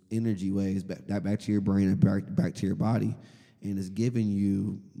those energy waves back to your brain and back to your body, and it's giving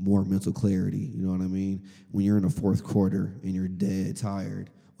you more mental clarity, you know what I mean? When you're in the fourth quarter and you're dead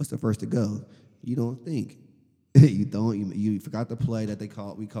tired, what's the first to go? You don't think. You forgot the play that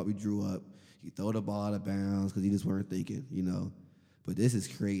we drew up. You throw the ball out of bounds because you just weren't thinking, But this is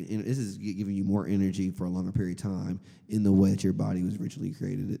giving you more energy for a longer period of time in the way that your body was originally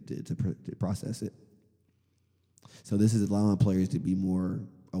created to process it. So this is allowing players to be more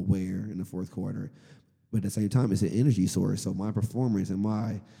aware in the fourth quarter. But at the same time, it's an energy source. So my performance and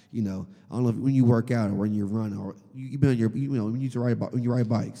I don't know if when you work out or when you run or you've been on when you ride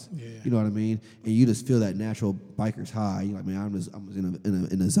bikes, you know what I mean, and you just feel that natural biker's high. You're like, man, I'm just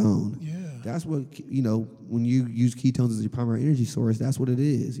in a zone. Yeah. That's what when you use ketones as your primary energy source. That's what it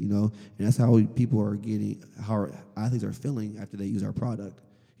is. And that's how how our athletes are feeling after they use our product.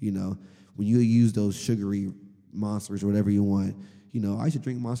 When you use those sugary monsters or whatever you want. I used to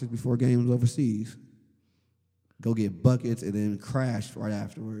drink monsters before games overseas. Go get buckets and then crash right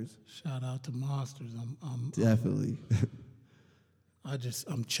afterwards. Shout out to Monsters. Definitely.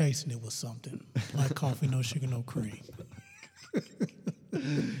 I'm chasing it with something. Black coffee, no sugar, no cream.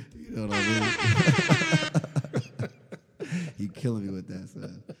 You know what I mean? He killing me with that,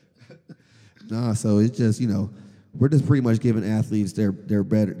 son. Nah, so it's just we're just pretty much giving athletes a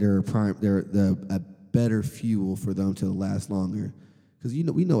better fuel for them to last longer. Because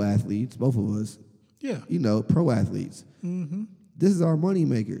we know athletes, both of us. Yeah. Pro athletes. Mm-hmm. This is our money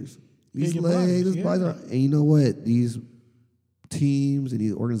makers. These bodies are, and you know what? These teams and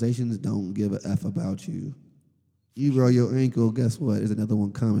these organizations don't give a F about you. You roll your ankle, guess what? There's another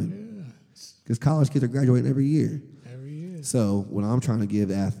one coming. Because college kids are graduating every year. Every year. So what I'm trying to give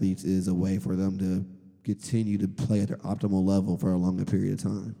athletes is a way for them to continue to play at their optimal level for a longer period of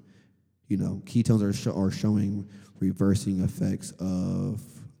time. Ketones are showing reversing effects of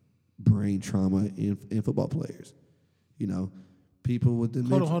brain trauma in football players. People with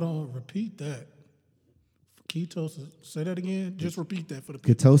dementia. Hold on. Repeat that. Ketosis. Say that again. Just repeat that for the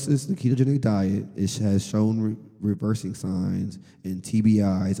people. Ketosis, the ketogenic diet, has shown reversing signs in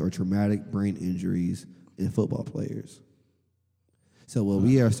TBIs or traumatic brain injuries in football players. So what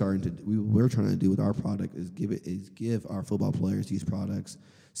we are we're trying to do with our product is give our football players these products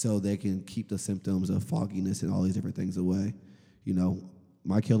so they can keep the symptoms of fogginess and all these different things away. You know,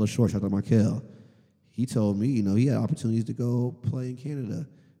 Michael LaShort, shout out to Michael. He told me, you know, he had opportunities to go play in Canada,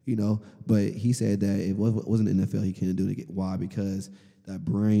 you know, but he said that it wasn't NFL, he couldn't do it. Why? Because that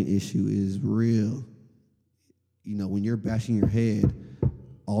brain issue is real. You know, when you're bashing your head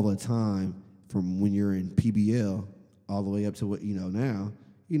all the time from when you're in PBL all the way up to what, you know, now,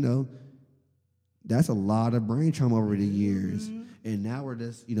 you know, that's a lot of brain trauma over the years. And now we're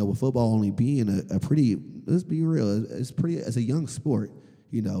just, you know, with football only being a pretty, let's be real, it's a young sport.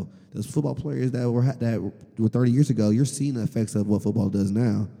 You know, those football players that were 30 years ago, you're seeing the effects of what football does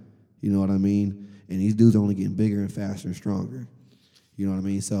now. You know what I mean? And these dudes are only getting bigger and faster and stronger. You know what I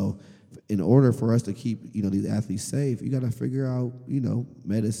mean? So in order for us to keep, you know, these athletes safe, you got to figure out, you know,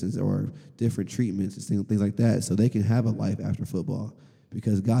 medicines or different treatments and things like that so they can have a life after football.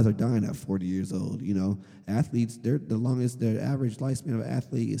 Because guys are dying at 40 years old, you know. Athletes, their average lifespan of an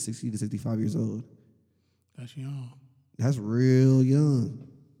athlete is 60 to 65 years old. That's young. That's real young.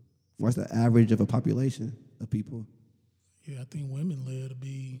 What's the average of a population of people? Yeah, I think women live to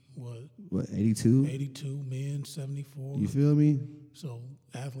be, What, 82? 82, men 74. You feel me? So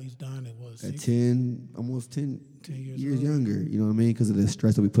athletes dying at what, At 10 almost 10 years old. younger. You know what I mean? Because of the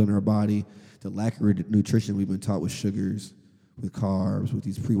stress that we put in our body, the lack of nutrition we've been taught with sugars, with carbs, with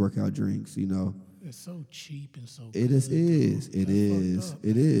these pre-workout drinks, you know. It's so cheap and so It good, is. though. It That's is. fucked up.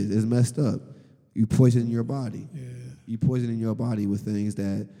 It is. It's messed up. You poison your body. Yeah. You poison your body with things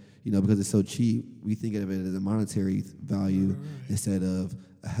that, you know, because it's so cheap, we think of it as a monetary value instead of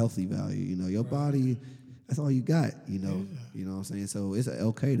a healthy value. You know, your body, that's all you got, you know. Yeah. You know what I'm saying? So it's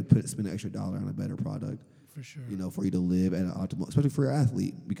okay to spend an extra dollar on a better product. For sure. You know, for you to live at an optimal, especially for an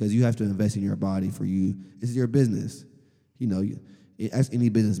athlete, because you have to invest in your body for you. This is your business. You know, as any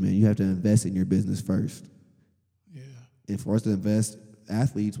businessman, you have to invest in your business first. Yeah. And for us to invest,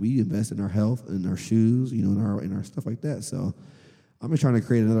 athletes, we invest in our health, in our shoes, you know, in our stuff like that. So I'm just trying to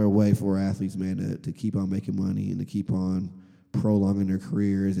create another way for athletes, man, to keep on making money and to keep on prolonging their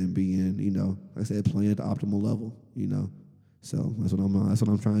careers and being, you know, like I said, playing at the optimal level, you know. So that's what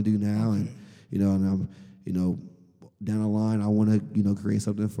I'm trying to do now. Okay. And, you know, and I'm, you know, down the line, I want to, you know, create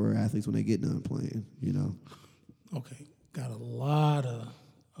something for athletes when they get done playing, you know. Okay. Got a lot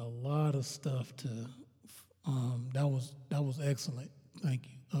of stuff to. That was excellent. Thank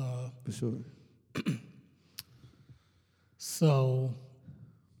you. For sure. So,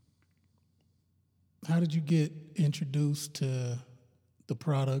 how did you get introduced to the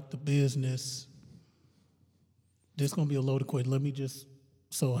product, the business? This is gonna be a loaded question. Let me just.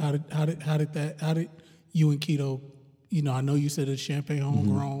 So, how did you and Keto? You know, I know you said it's Champagne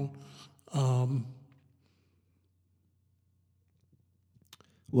homegrown.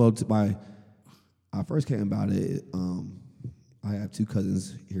 Well, I first came about it. I have two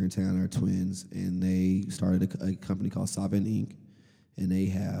cousins here in town that are twins, and they started a company called Savin Inc., and they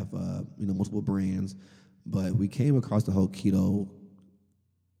have you know, multiple brands. But we came across the whole keto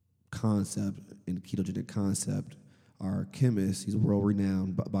concept and ketogenic concept. Our chemist, he's a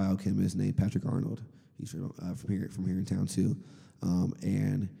world-renowned biochemist named Patrick Arnold. He's from here in town too,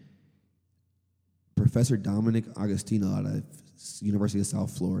 and Professor Dominic Agostino out of University of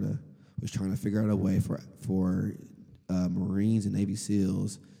South Florida was trying to figure out a way for Marines and Navy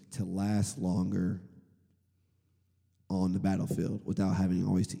SEALs to last longer on the battlefield without having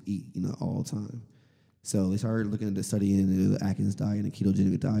always to eat, you know, all the time. So they started looking into studying the Atkins diet and the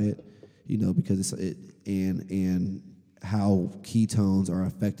ketogenic diet, you know, because and how ketones are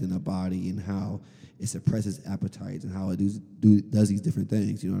affecting the body and how it suppresses appetites and how it does these different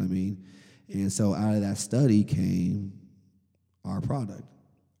things, you know what I mean? And so out of that study came our product,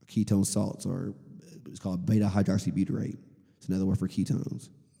 ketone salts, or it's called beta-hydroxybutyrate. It's another word for ketones.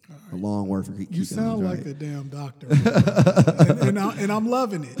 Right. A long word for ketones. You sound right? like a damn doctor, and I'm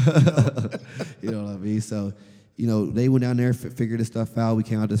loving it. You know? You know what I mean? So, you know, they went down there, figured this stuff out. We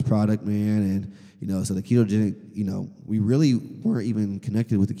came out with this product, man, and you know, so the ketogenic, you know, we really weren't even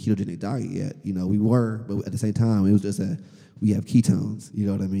connected with the ketogenic diet yet. You know, we were, but at the same time, it was just we have ketones, you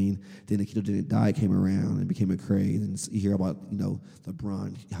know what I mean? Then the ketogenic diet came around and became a craze. And you hear about, you know,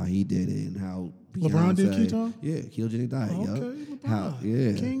 LeBron, how he did it and how LeBron did keto? Yeah, ketogenic diet, Okay, yep.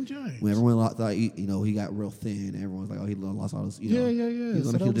 LeBron. King James. When everyone thought, you know, he got real thin, everyone was like, oh, he lost all this, you know. Yeah. He was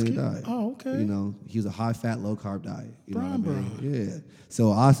on a ketogenic diet. Oh, okay. You know, he was a high-fat, low-carb diet. You know what I mean? Brian. Yeah.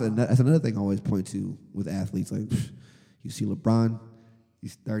 So that's another thing I always point to with athletes. Like, you see LeBron,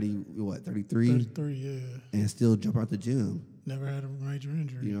 he's 33? 33, yeah. And still jump out the gym. Never had a major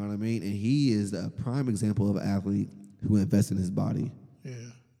injury. You know what I mean? And he is a prime example of an athlete who invests in his body.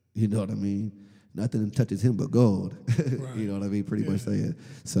 Yeah. You know what I mean? Nothing touches him but gold. Right. You know what I mean? Pretty much saying.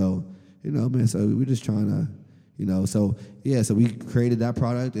 So, man, so we're just trying to, so we created that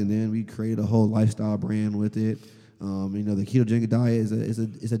product, and then we created a whole lifestyle brand with it. The ketogenic diet is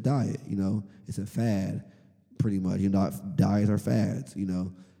a diet, it's a fad, pretty much. Diets are fads,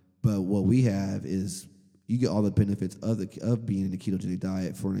 But what we have is you get all the benefits of being in the ketogenic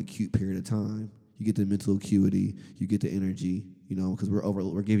diet for an acute period of time. You get the mental acuity, you get the energy, because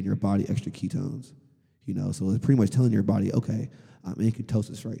we're giving your body extra ketones, So it's pretty much telling your body, okay, I'm in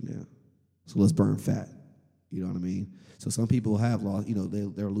ketosis right now, so let's burn fat. You know what I mean? So some people have lost,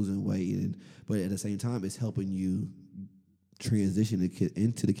 they're losing weight, but at the same time, it's helping you transition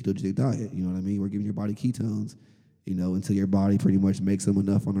into the ketogenic diet. You know what I mean? We're giving your body ketones, until your body pretty much makes them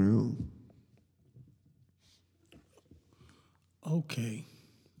enough on their own. Okay.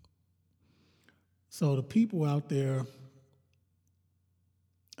 So the people out there,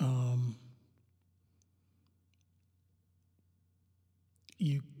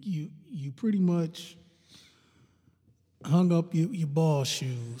 you pretty much hung up your ball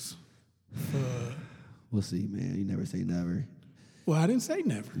shoes for. We'll see, man. You never say never. Well, I didn't say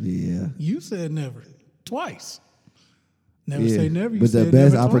never. Yeah. You said never twice. Never say never. You but said the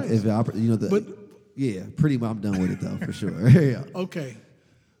best never twice. yeah, pretty much I'm done with it though, for sure. Yeah. Okay.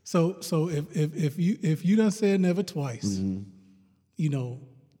 So if you done said never twice,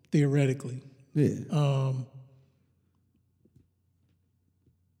 theoretically, yeah,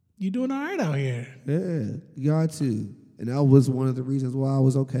 you doing all right out here. Yeah, you got to. And that was one of the reasons why I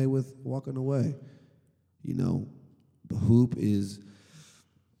was okay with walking away. The hoop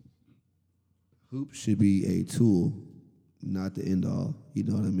should be a tool, not the end all. You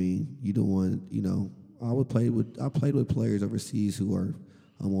know what I mean? You don't want, I played with players overseas who are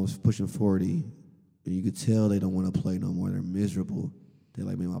almost pushing 40, and you could tell they don't want to play no more. They're miserable. They're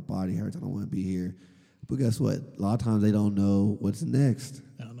like, man, my body hurts. I don't want to be here. But guess what? A lot of times they don't know what's next.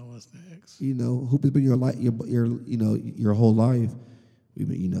 I don't know what's next. Hoop has been your life, your whole life. You're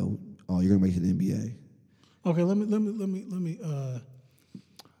gonna make it to the NBA. Okay, let me.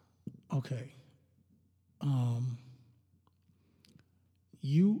 Okay.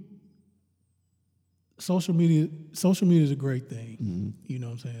 Social media is a great thing. Mm-hmm. You know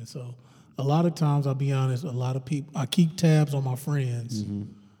what I'm saying? So a lot of times, I'll be honest, a lot of people, I keep tabs on my friends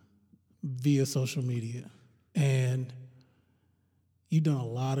via social media. And you've done a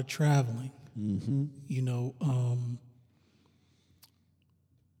lot of traveling.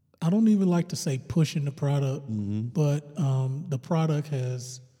 I don't even like to say pushing the product, but the product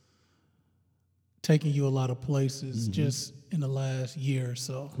has taken you a lot of places just in the last year or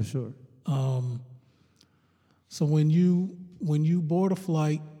so. For sure. So when you board a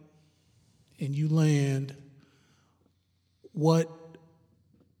flight and you land, what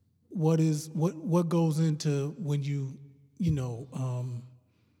goes into when you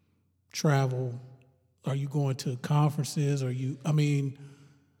travel? Are you going to conferences?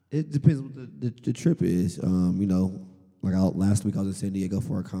 It depends what the trip is. Last week I was in San Diego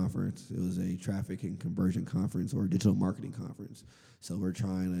for a conference. It was a traffic and conversion conference or digital marketing conference. So we're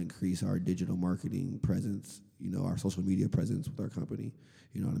trying to increase our digital marketing presence, our social media presence with our company.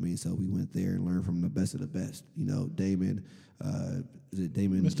 You know what I mean? So we went there and learned from the best of the best. Damon, is it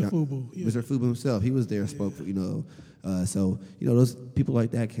Damon? Mr. Fubu. Yeah. Mr. Fubu himself. He was there and spoke, those people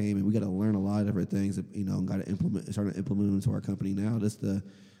like that came, and we got to learn a lot of different things, and got to start to implement them into our company now. Just to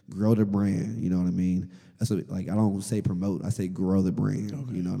grow the brand, you know what I mean? That's what, I don't say promote, I say grow the brand,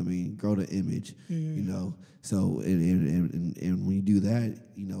 okay. You know what I mean? Grow the image, So, and when you do that,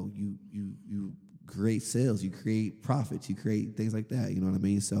 you create sales, you create profits, you create things like that, you know what I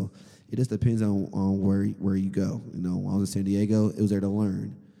mean? So it just depends on where you go. When I was in San Diego, it was there to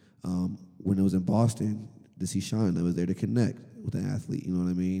learn. When it was in Boston, to see Sean, I was there to connect with the athlete, you know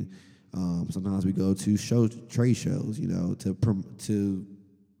what I mean? Sometimes we go to trade shows, to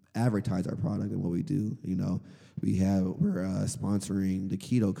advertise our product and what we do. We're sponsoring the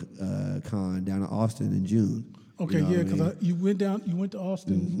Keto Con down in Austin in June. Okay, yeah, because you went to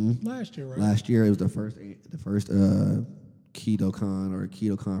Austin last year, right? Last year it was the first Keto Con or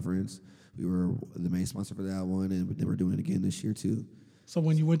Keto Conference. We were the main sponsor for that one, and then we're doing it again this year too. So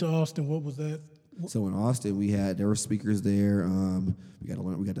when you went to Austin, what was that? So in Austin, there were speakers there. We got to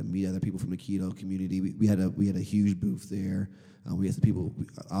learn. We got to meet other people from the keto community. We had a huge booth there. We had some people.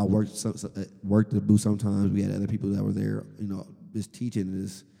 I worked the booth sometimes. We had other people that were there. Just teaching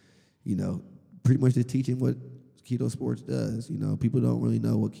this. Pretty much just teaching what keto sports does. People don't really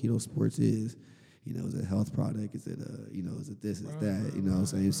know what keto sports is. Is it a health product? Is it is it this? Is that? What I'm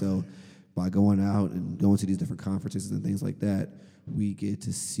saying? So by going out and going to these different conferences and things like that, we get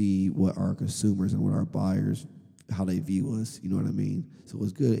to see what our consumers and what our buyers, how they view us. You know what I mean? So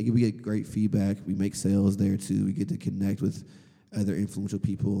it's good. We get great feedback. We make sales there too. We get to connect with other influential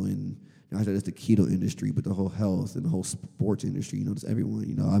people in not just the keto industry, but the whole health and the whole sports industry. You know, just everyone.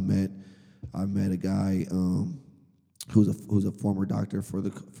 You know, I met a guy who's a former doctor for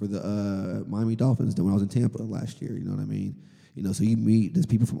the Miami Dolphins when I was in Tampa last year. You know what I mean? You know, so you meet there's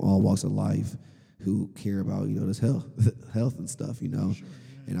people from all walks of life who care about, you know, this health and stuff. You know, sure,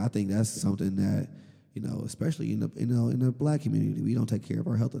 yeah. And I think that's something that, you know, especially in the black community, we don't take care of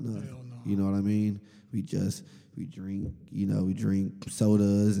our health enough. No. You know what I mean? We drink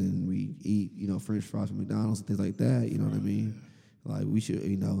sodas and we eat, you know, French fries from McDonald's and things like that. You know what I mean? Like we should,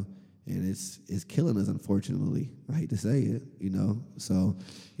 you know, and it's killing us, unfortunately. I hate to say it, you know. So,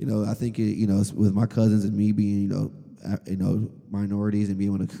 you know, I think you know, with my cousins and me being, you know, minorities and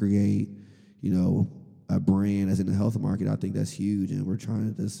being able to create, you know, a brand that's in the health market, I think that's huge, and we're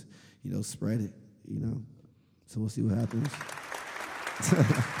trying to just, you know, spread it, you know. So we'll see what happens.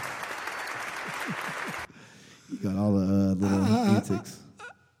 You got all the little antics.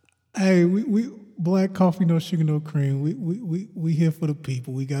 Hey, we black coffee, no sugar, no cream. We here for the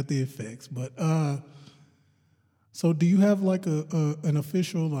people. We got the effects, but so do you have like an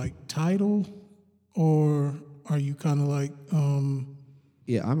official like title, or are you kind of like?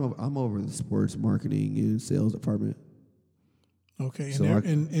 Yeah, I'm over the sports marketing and sales department. Okay, so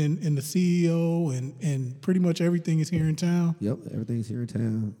and the CEO and pretty much everything is here in town. Yep, everything's here in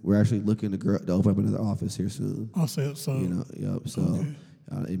town. We're actually looking to open up another office here soon. Oh, so you know, yep. So okay.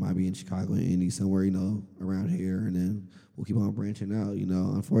 It might be in Chicago, Indy, somewhere, you know, around here, and then we'll keep on branching out. You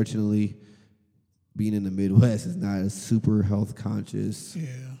know, unfortunately, being in the Midwest is not a super health conscious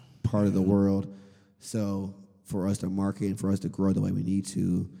part of the world. So for us to market and for us to grow the way we need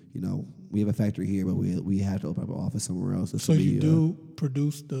to, you know, we have a factory here, but we have to open up an office somewhere else. So you do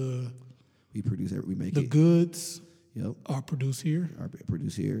produce we produce it. We make the goods. Yep. Are produced here.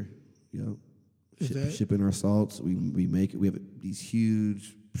 Produced here. Yep. Shipping our salts. We make it. We have these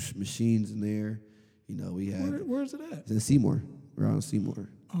huge machines in there. You know, we have. Where's it at? It's in Seymour. We're out in Seymour.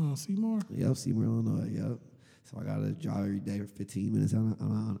 Oh, Seymour. Yep, Seymour, Illinois. Yep. So I got to drive every day for 15 minutes.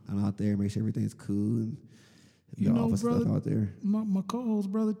 I'm out there, make sure everything's cool, and we got office stuff out there. My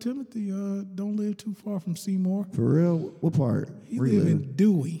co-host, brother Timothy, don't live too far from Seymour. For real? What part? He live in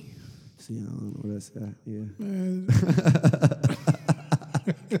Dewey. See, I don't know where that's at. Yeah. Man.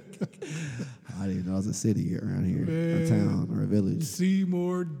 I didn't know it was a city around here, a town or a village.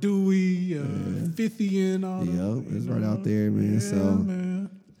 Seymour, Dewey, Fithian, all that. Yep, it's right out there, man. Yeah, so, man.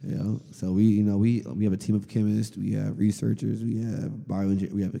 Yeah, so we have a team of chemists, we have researchers, we have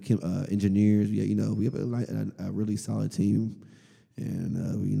bioengineers, we have engineers. We have a really solid team,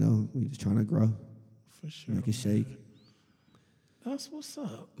 and we just trying to grow, for sure, make it shake. That's what's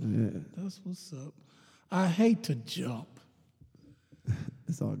up. Yeah, that's what's up. I hate to jump.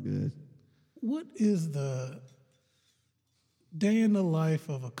 It's all good. What is the day in the life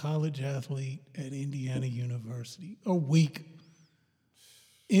of a college athlete at Indiana University? A week,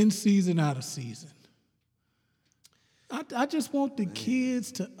 in season, out of season. I just want the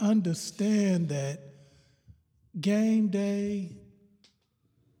kids to understand that game day.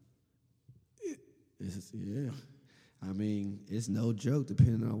 I mean, it's no joke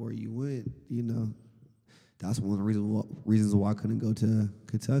depending on where you went, you know. That's one of the reasons why I couldn't go to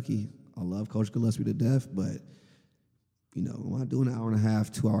Kentucky. I love Coach Gillespie to death, but, you know, I'm not doing an hour and a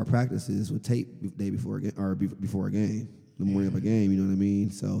half, 2-hour practices with tape the day before a game, or before a game, the morning of a game, you know what I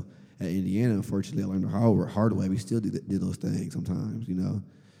mean? So at Indiana, unfortunately, I learned the hard way. We still do those things sometimes, you know.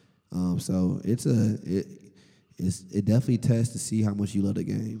 So it definitely tests to see how much you love the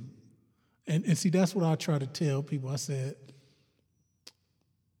game. And see, that's what I try to tell people. I said,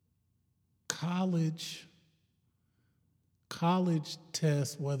 college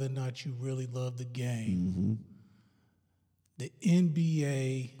tests whether or not you really love the game. Mm-hmm. The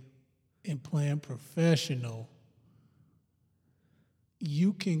NBA and playing professional,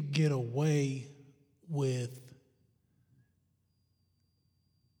 you can get away with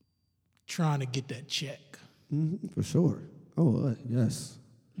trying to get that check. Mm-hmm, for sure. Oh, yes.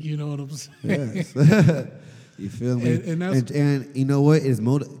 You know what I'm saying? Yes. You feel me? And you know what?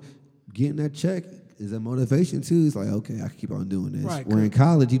 Getting that check is a motivation too. It's like, okay, I can keep on doing this. Right, where in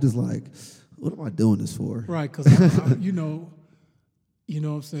college, you just like, what am I doing this for? Right, because you know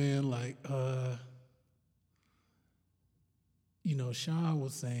what I'm saying? Like, Sean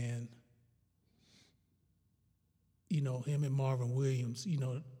was saying, him and Marvin Williams,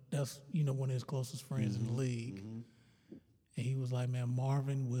 that's one of his closest friends in the league. Mm-hmm. And he was like, man,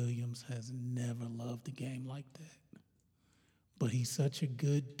 Marvin Williams has never loved the game like that. But he's such a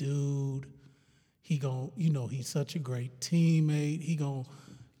good dude. He's such a great teammate. He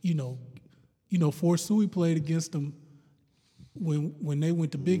Fort Sui played against him when they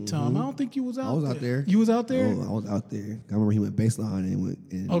went to big time. I don't think you was out there. I was out there. You was out there? Oh, I was out there. I remember he went baseline and went.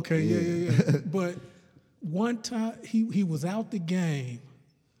 And, okay, yeah. But one time he was out the game,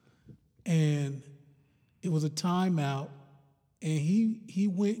 and it was a timeout, and he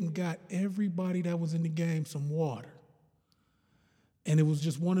went and got everybody that was in the game some water. And it was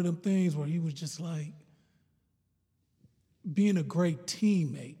just one of them things where he was just like being a great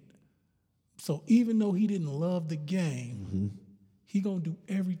teammate. So even though he didn't love the game, he gonna do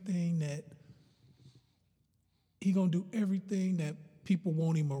everything that people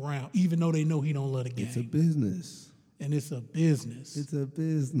want him around, even though they know he don't love the game. It's a business. And it's a business. It's a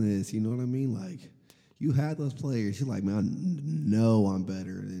business. You know what I mean? Like, you had those players. You're like, man, I know I'm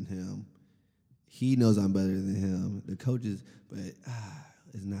better than him. He knows I'm better than him. The coaches, but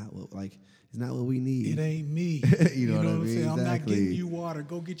it's not what we need. It ain't me. you know what I mean? I'm saying? Exactly. I'm not getting you water.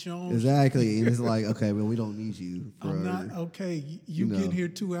 Go get your own. Exactly. And it's like, okay, well, we don't need you. I'm not okay. You getting here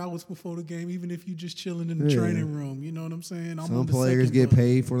 2 hours before the game, even if you just chilling in the training room. You know what I'm saying? Some players get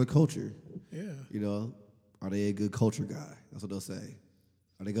paid for the culture. Yeah. You know, are they a good culture guy? That's what they'll say.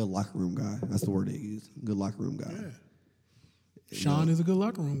 Are they a good locker room guy? That's the word they use. Good locker room guy. Yeah. Sean is a good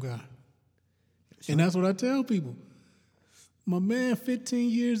locker room guy. And that's what I tell people. My man, 15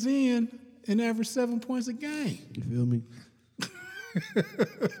 years in, and averaged 7 points a game. You feel me?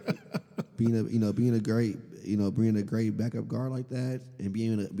 being a great backup guard like that, and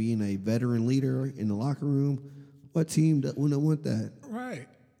being a veteran leader in the locker room. What team wouldn't want that? Right.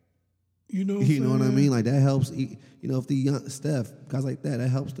 You know what I mean? Like, that helps. If the young Steph guys like that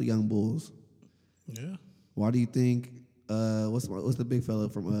helps the young Bulls. Yeah. Why do you think? What's the big fella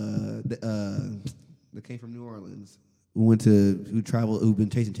from that came from New Orleans who've been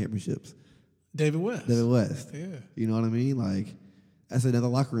chasing championships? David West. Yeah. You know what I mean? Like, that's another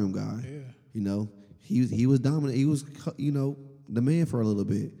locker room guy. Yeah. He was dominant. He was the man for a little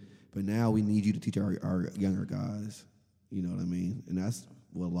bit, but now we need you to teach our younger guys. You know what I mean? And that's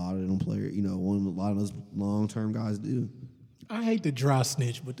what a lot of them players, a lot of those long-term guys do. I hate to dry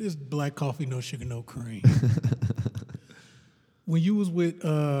snitch, but this black coffee, no sugar, no cream. When you was with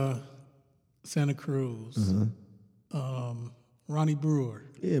Santa Cruz, Ronnie Brewer.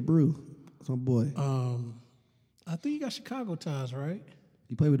 Yeah, Brew. That's my boy. I think he got Chicago ties, right?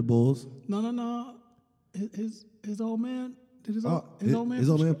 He played with the Bulls. No. His old man. His old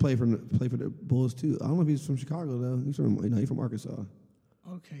man played for the Bulls too. I don't know if he's from Chicago though. He's from Arkansas.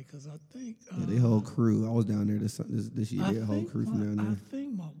 Okay, because I think the whole crew. I was down there this year. The whole crew from down there. I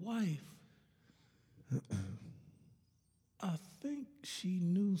think my wife. I think she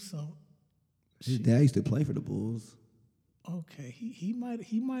knew some. His dad used to play for the Bulls. Okay, he might have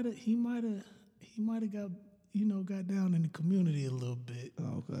got down in the community a little bit.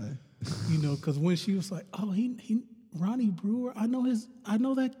 Oh, okay. Because when she was like, oh, he Ronnie Brewer, I know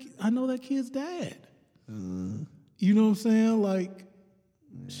that kid's dad. You know what I'm saying? Like,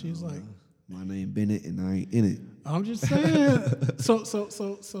 she's like, my name Bennett and I ain't in it. I'm just saying. So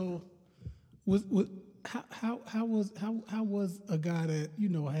how was a guy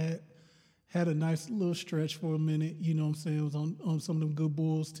that had a nice little stretch for a minute? You know what I'm saying? Was on some of them good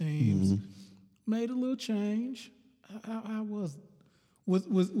Bulls teams. Made a little change. How was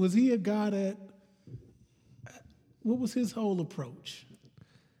he a guy that? What was his whole approach?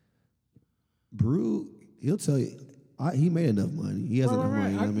 Brew, he'll tell you. He made enough money. He has enough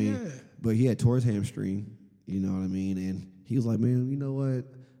money. You know what I mean? Yeah. But he had tore his hamstring. You know what I mean? And he was like, man, you know what?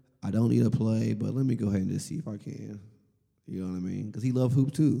 I don't need to play, but let me go ahead and just see if I can. You know what I mean? Because he loved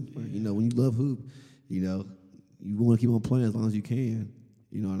hoop too. Yeah. When you love hoop, you want to keep on playing as long as you can.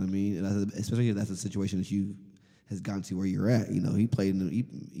 You know what I mean? And especially if that's a situation that you has gotten to where you're at. He played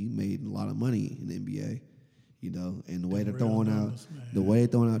he made a lot of money in the NBA. And the way they're throwing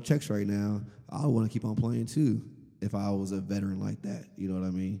out checks right now, I want to keep on playing too. If I was a veteran like that, you know what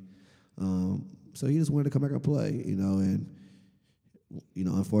I mean? So he just wanted to come back and play, and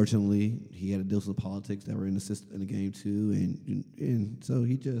unfortunately he had to deal with the politics that were in the game too, and so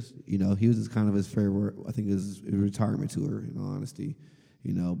he just, he was just kind of his favorite, I think his retirement tour, in all honesty,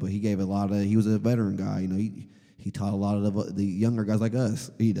 but he gave he was a veteran guy, he taught a lot of the younger guys like us,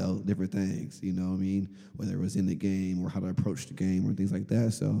 different things, what I mean, whether it was in the game or how to approach the game or things like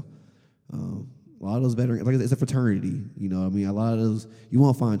that, so, a lot of those veterans, like it's a fraternity, a lot of those, you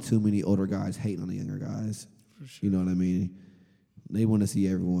won't find too many older guys hating on the younger guys, For sure. You know what I mean? they want to see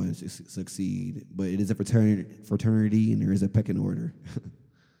everyone succeed. But it is a fraternity, and there is a pecking order.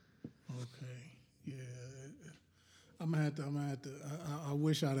 Okay, yeah. I'm gonna have to. I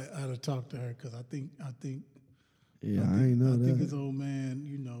wish I'd have talked to her because I think. Yeah, I ain't know that. I think his old man,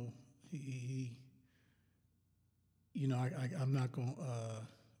 he I'm not gonna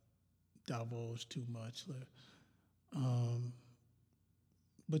divulge too much.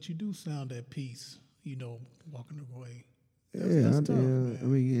 But you do sound at peace, walking away. That's tough, man. I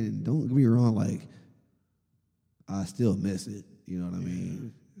mean, don't get me wrong. Like, I still miss it. You know what I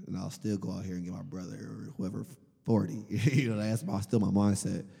mean? And I'll still go out here and get my brother or whoever 40. That's still my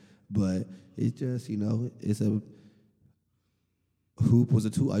mindset. But it's just, it's a hoop was a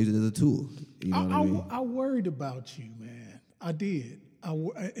tool. I use it as a tool. You know what I mean? I worried about you, man. I did.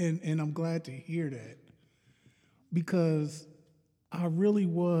 And I'm glad to hear that because I really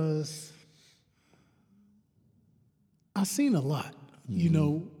was. I seen a lot,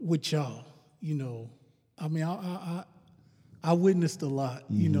 with y'all. I mean, I witnessed a lot.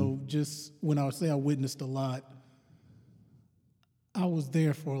 Just when I say I witnessed a lot, I was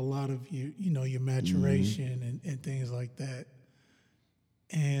there for a lot of your maturation and things like that.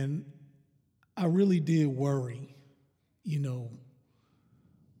 And I really did worry,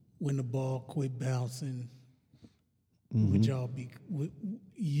 when the ball quit bouncing, would y'all would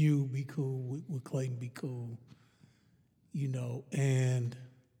you be cool, would Clayton be cool, and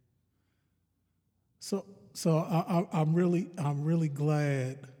so I'm really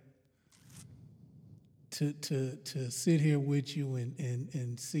glad to sit here with you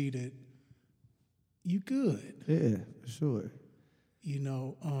and see that you good. Yeah, sure.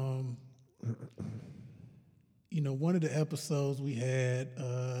 One of the episodes we had,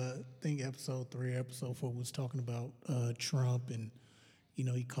 I think episode 3, episode 4, was talking about Trump and,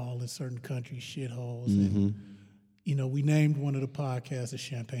 he calling certain countries shitholes. And, we named one of the podcasts as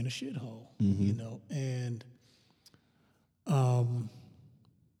Champagne a Shithole, and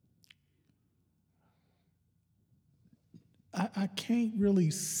I can't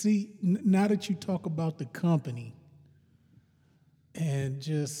really see, now that you talk about the company and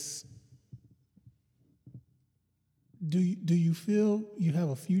just, do you feel you have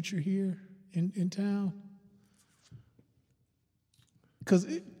a future here in town? Because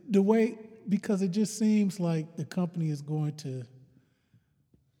it just seems like the company is going to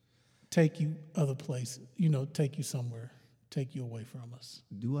take you other places, take you somewhere, take you away from us.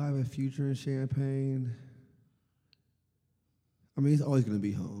 Do I have a future in Champagne? I mean, it's always going to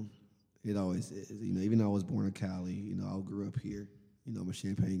be home. It always is. Even though I was born in Cali, I grew up here. I'm a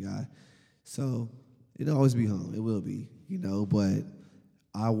Champagne guy. So it'll always be home. It will be, but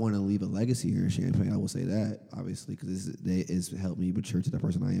I want to leave a legacy here in Champagne. I will say that, obviously, because it's helped me mature to the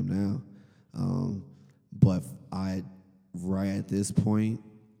person I am now. But right at this point,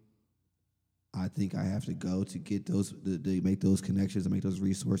 I think I have to go to get to make those connections and make those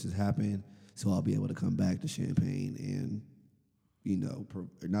resources happen, so I'll be able to come back to Champagne and,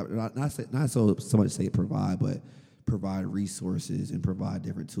 not so much say provide, but provide resources and provide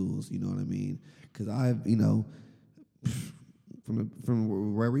different tools. You know what I mean? Because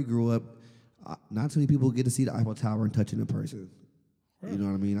from where we grew up, not too many people get to see the Eiffel Tower and touch it in person. Right. You know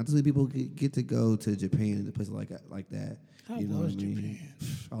what I mean? Not too many people get to go to Japan and places like that. How was Japan?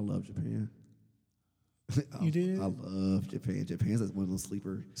 I love Japan. You did? I love Japan. Japan's one of those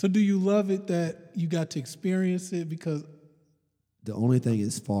sleeper. So do you love it that you got to experience it? Because the only thing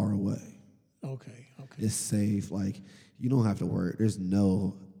is far away. Okay. It's safe. Like, you don't have to worry. There's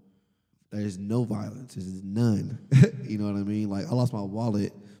no violence. There's none. You know what I mean? Like, I lost my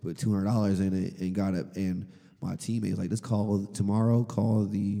wallet with $200 in it and got it. And my teammates like, let's call the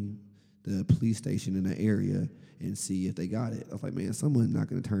police station in the area and see if they got it. I was like, man, someone's not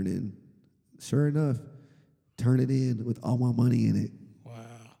going to turn in. Sure enough, turn it in with all my money in it. Wow.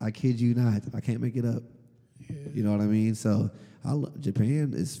 I kid you not. I can't make it up. Yeah. You know what I mean? So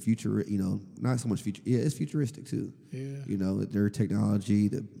Japan is not so much future. Yeah, it's futuristic too. Yeah. Their technology,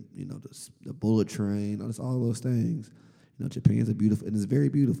 the bullet train, all those things. Japan's beautiful, and it's very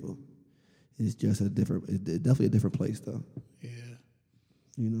beautiful. It's just it's definitely a different place though. Yeah.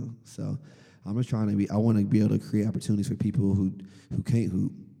 So I'm just trying to I want to be able to create opportunities for people who can't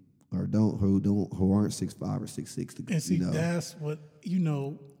hoop or who aren't 6'5" or 6'6". And see, that's what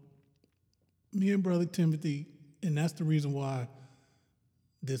me and Brother Timothy. And that's the reason why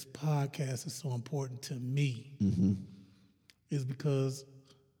this podcast is so important to me, is because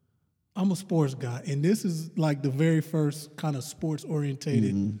I'm a sports guy. And this is like the very first kind of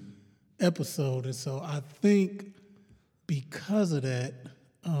sports-orientated episode. And so I think because of that,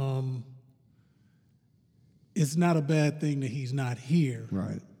 it's not a bad thing that he's not here.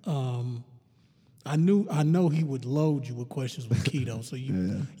 Right. I know he would load you with questions with Keto, so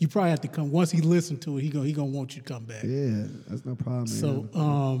you probably have to come. Once he listened to it, he gonna want you to come back. Yeah, that's no problem, man. So,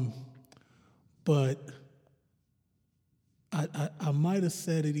 but I might have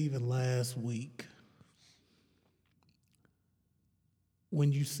said it even last week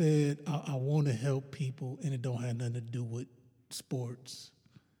when you said I want to help people and it don't have nothing to do with sports.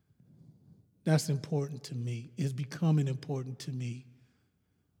 That's important to me. It's becoming important to me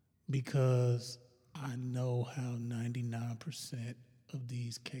because I know how 99% of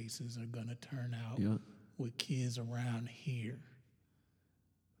these cases are going to turn out with kids around here.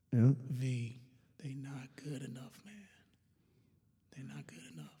 Yeah. V, they not good enough, man. They're not good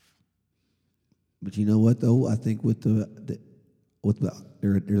enough. But you know what though? I think there's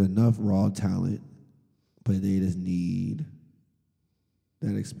enough raw talent, but they just need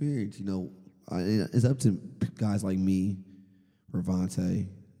that experience. You know, it's up to guys like me, Ravante,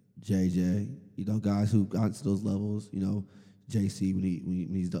 JJ. You know, guys who got to those levels. You know, JC when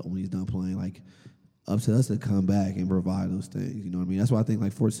he's done playing. Like, up to us to come back and provide those things. You know what I mean? That's why I think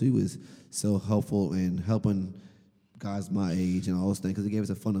like Fort Sioux is so helpful in helping guys my age and all those things, because it gave us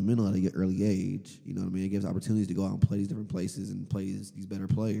a fundamental at an early age. You know what I mean? It gives opportunities to go out and play these different places and play these better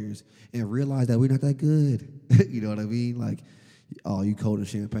players and realize that we're not that good. You know what I mean? Like, oh, you cold in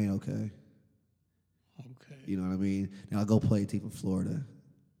Champaign, okay. You know what I mean? Now I'll go play a team from Florida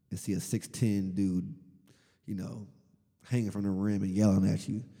and see a 6'10" dude, you know, hanging from the rim and yelling at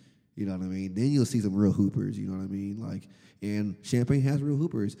you. You know what I mean? Then you'll see some real hoopers, you know what I mean? Like, and Champaign has real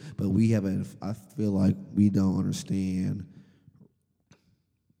hoopers, but I feel like we don't understand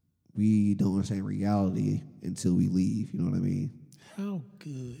reality until we leave, you know what I mean? How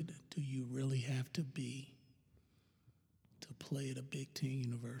good do you really have to be to play at a Big Ten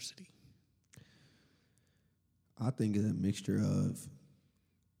university? I think it's a mixture of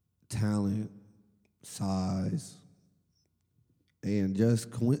talent, size, and just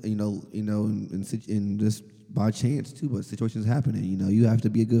and just by chance too. But situations happening, you know, you have to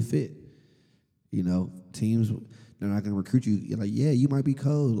be a good fit. You know, teams they're not going to recruit you. You're like, yeah, you might be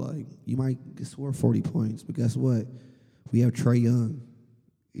cold, like you might score 40 points, but guess what? We have Trey Young.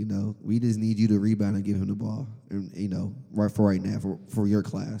 You know, we just need you to rebound and give him the ball, and you know, right now for your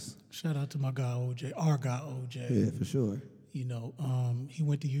class. Shout out to my guy OJ, our guy OJ. Yeah, for sure. You know, he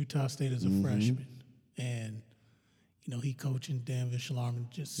went to Utah State as a freshman, and you know he coaching Danville Schlarman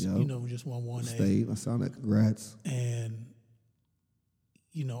just just won 1A. State, I saw that. Congrats. And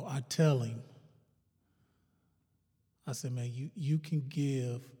you know, I tell him, I said, man, you can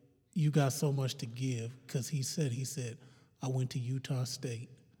give, you got so much to give, because he said I went to Utah State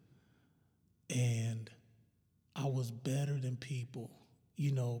and I was better than people,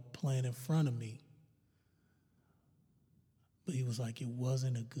 you know, playing in front of me. But he was like, it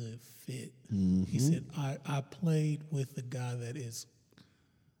wasn't a good fit. He said, I played with the guy that is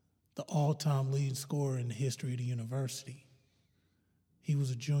the all-time leading scorer in the history of the university. He was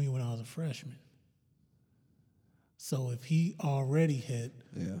a junior when I was a freshman. So if he already had,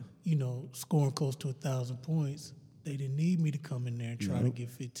 you know, scoring close to 1,000 points, they didn't need me to come in there and try to get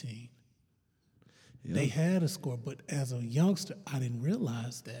 15. They had a score, but as a youngster, I didn't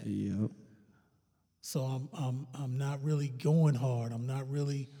realize that. So I'm not really going hard. I'm not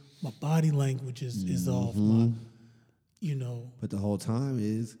really, my body language is off. You know. But the whole time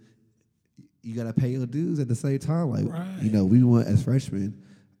is you got to pay your dues at the same time. Like, right. You know, we went as freshmen.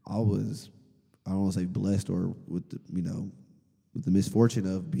 I don't want to say blessed or with the misfortune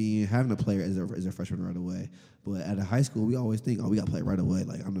of having to play as a freshman right away. But at a high school, we always think, oh, we got to play right away.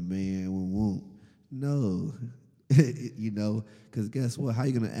 Like, I'm the man, won't. No. You know, because guess what? How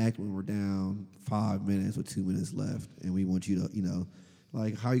you going to act when we're down 5 minutes with 2 minutes left and we want you to, you know,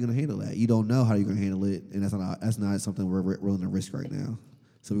 like, how are you going to handle that? You don't know how you're going to handle it, and that's not something we're willing to risk right now.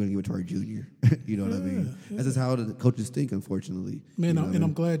 So we're going to give it to our junior. You know what I mean? Yeah. That's just how the coaches think, unfortunately. Man,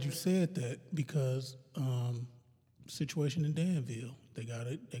 I'm glad you said that, because situation in Danville, they got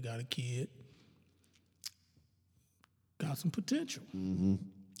a kid, got some potential.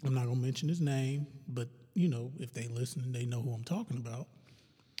 I'm not going to mention his name, but, you know, if they listen, they know who I'm talking about.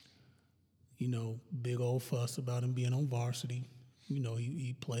 You know, big old fuss about him being on varsity. You know,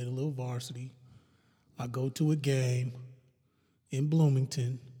 he played a little varsity. I go to a game in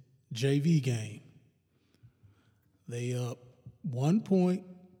Bloomington, JV game. They up 1 point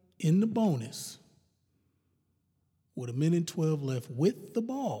in the bonus with 1:12 left with the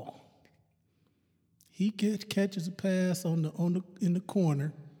ball. He catches a pass in the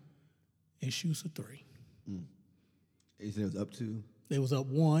corner and shoots a three. He said it was up 2. They was up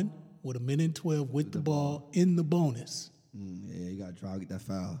 1 with 1:12 with the ball in the bonus. Yeah, you got to try to get that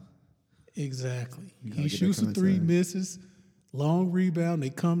foul. Exactly. You He gotta get that shoots a 3, contact. misses, long rebound. They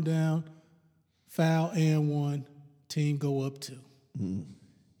come down, foul and 1. Team go up 2.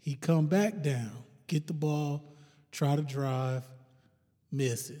 He come back down, get the ball, try to drive,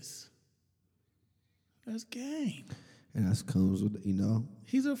 misses. That's game. And that comes with,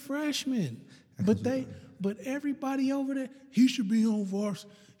 He's a freshman. But everybody over there, he should be on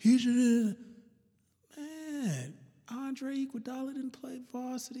varsity. He should. Man, Andre Iguodala didn't play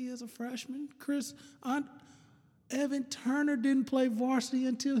varsity as a freshman. Evan Turner didn't play varsity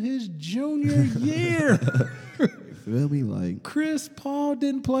until his junior year. you feel me? Like, Chris Paul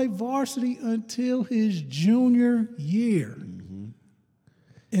didn't play varsity until his junior year.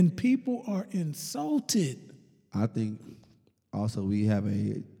 And people are insulted. I think also we have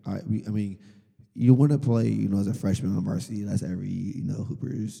you want to play, as a freshman on varsity. That's every,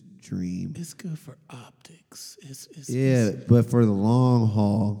 hooper's dream. It's good for optics. But for the long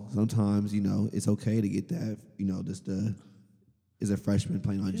haul, sometimes, it's okay to get that, just as a freshman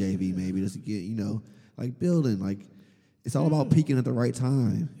playing on JV, maybe just to get, like building. Like, it's all about peaking at the right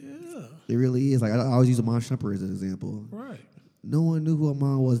time. Yeah. It really is. Like, I always use Amon Shumpert as an example. Right. No one knew who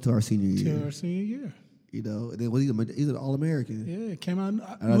Amon was until our senior year. Till our senior year. And then he's an All-American. Yeah, it came out.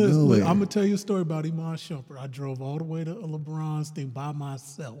 Listen, I'm going to tell you a story about Iman Shumpert. I drove all the way to LeBron's thing by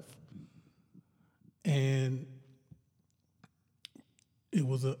myself. And it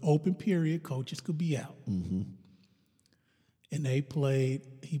was an open period. Coaches could be out. Mm-hmm. And he played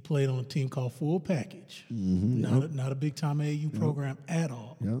on a team called Full Package. Mm-hmm. Not a big-time AAU program at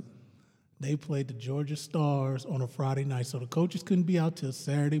all. Yep. They played the Georgia Stars on a Friday night. So the coaches couldn't be out till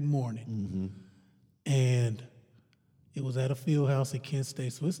Saturday morning. Mm-hmm. And it was at a field house at Kent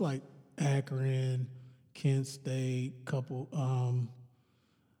State. So it's like Akron, Kent State, couple, I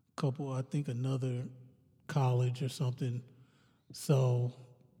think another college or something. So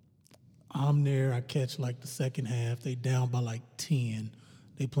I'm there. I catch like the second half. They down by like 10.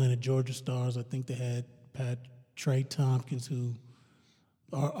 They playing the Georgia Stars. I think they had Trey Tompkins, who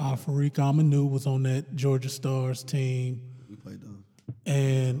Farik Amanu was on that Georgia Stars team. We played them.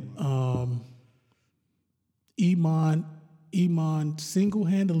 And Iman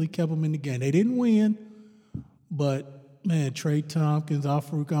single-handedly kept them in the game. They didn't win, but, man, Trey Tompkins,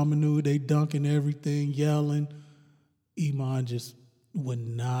 Farik Amanu, they dunking everything, yelling. Iman just would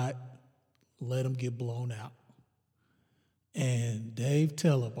not let them get blown out. And Dave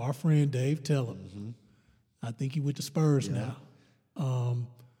Tellep, our friend Dave Tellep, I think he with the Spurs now.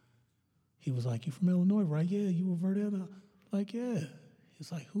 He was like, "You from Illinois, right?" "Yeah." "You were Verdell?" Like, "Yeah."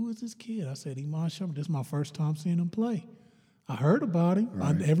 He's like, "Who is this kid?" I said, "Iman Shumpert. This is my first time seeing him play. I heard about him.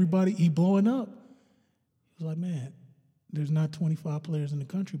 Right. He blowing up." He was like, "Man, there's not 25 players in the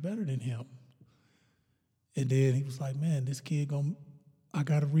country better than him." And then he was like, "Man, this kid I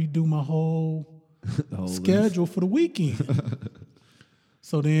got to redo my whole schedule for the weekend."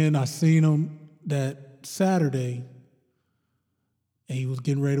 So then I seen him that Saturday, and he was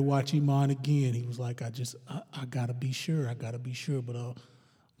getting ready to watch Iman again. He was like, I got to be sure. But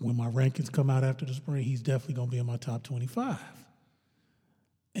when my rankings come out after the spring, he's definitely going to be in my top 25.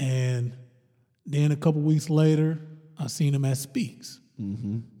 And then a couple weeks later, I seen him at Speaks.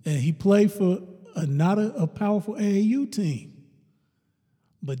 Mm-hmm. And he played for not a powerful AAU team.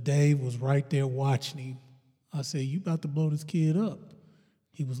 But Dave was right there watching him. I said, "You about to blow this kid up."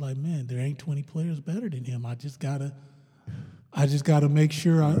 He was like, "Man, there ain't 20 players better than him. I just gotta make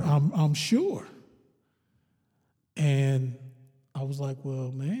sure I'm sure." And I was like,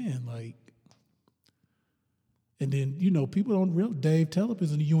 "Well, man, like," and then, people don't realize Dave Tellep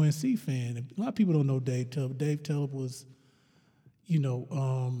is a UNC fan. And a lot of people don't know Dave Tellep. Dave Tellep was,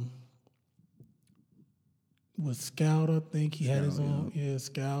 was Scout, I think. He had his own,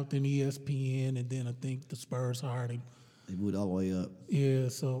 Scout, then ESPN, and then I think the Spurs hired him. They moved all the way up. Yeah,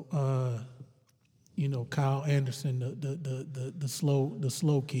 so Kyle Anderson, the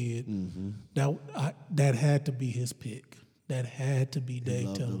slow kid, that had to be his pick. That had to be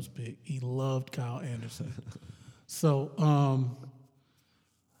Dave Teller's pick. He loved Kyle Anderson. So,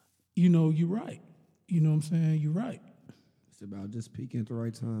 you're right. You know what I'm saying? You're right. It's about just peaking at the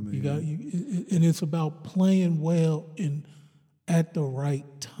right time, man. And it's about playing well at the right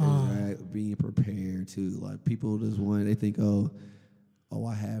time. Exactly. Being prepared too. Like, people just they think, oh,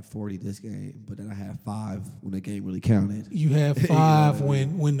 I had 40 this game, but then I had 5 when the game really counted. You had 5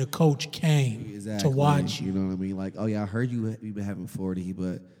 when the coach came to watch you. You know what I mean? Like, oh yeah, I heard you've been having 40,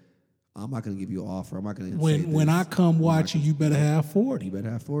 but I'm not going to give you an offer. I'm not going to when I come watch you better have 40. You better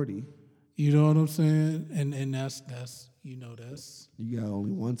have 40. You know what I'm saying? And that's You got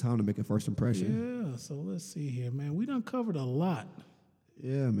only one time to make a first impression. yeah. So let's see here, man. We done covered a lot.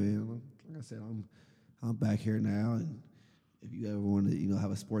 Yeah, man. Like I said, I'm back here now, and if you ever want to,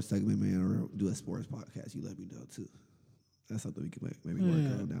 have a sports segment, man, or do a sports podcast, you let me know too. That's something we can maybe work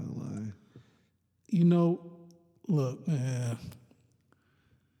on down the line. Look, man.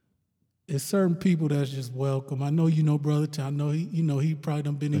 It's certain people that's just welcome. I know Brother T. I know he probably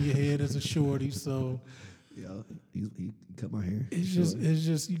done been in your head as a shorty. So Yeah, he cut my hair. it's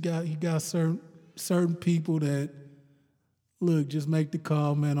just you got certain people that look, just make the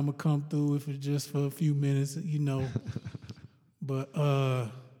call, man. I'm gonna come through if it's just for a few minutes, But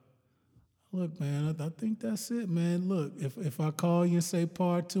look, man, I think that's it, man. Look, if I call you and say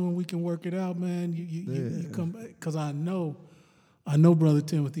part 2 and we can work it out, man, you come back, because I know Brother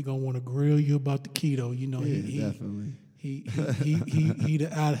Timothy gonna want to grill you about the keto. Definitely. He the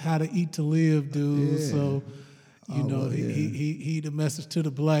how to eat to live dude. Yeah. So he the message to the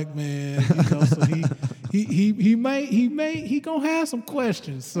black man. So he gonna have some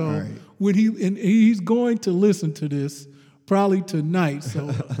questions. So right. when he's going to listen to this probably tonight.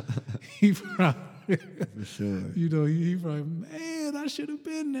 So he probably For sure. he probably, man, I should have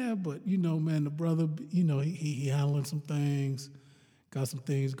been there. But man, the brother, he handling some things. Got some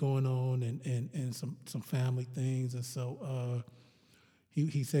things going on and some family things, and so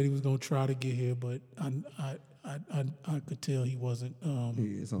he said he was gonna try to get here, but I could tell he wasn't.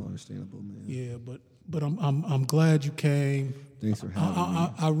 It's all understandable, man. Yeah, but I'm glad you came. Thanks for having me.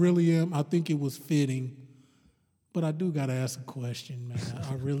 I really am. I think it was fitting, but I do gotta ask a question, man.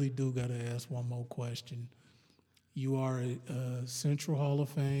 I really do gotta ask one more question. You are a Central Hall of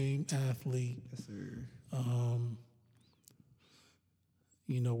Fame athlete. Yes, sir.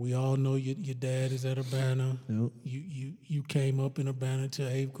 We all know your dad is at Urbana. Yep. You came up in Urbana to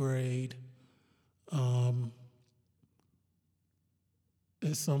 8th grade.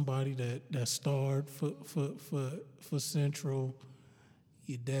 As somebody that starred for Central,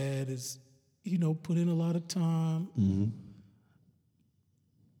 your dad is put in a lot of time. Mm-hmm.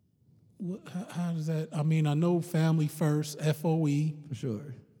 How does that? I mean, I know family first, FOE, For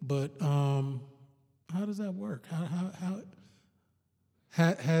sure. but how does that work? How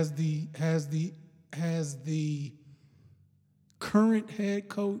has the current head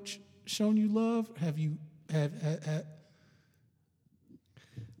coach shown you love? Have you have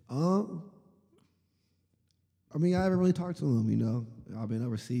I mean, I haven't really talked to him. I've been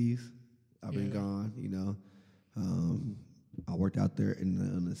overseas. I've been gone. I worked out there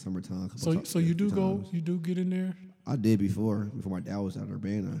in the summertime. So you do go? You do get in there? I did before my dad was at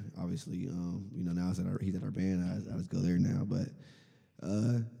Urbana. Obviously, now he's at Urbana. I just go there now, but.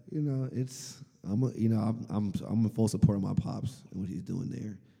 I'm in full support of my pops and what he's doing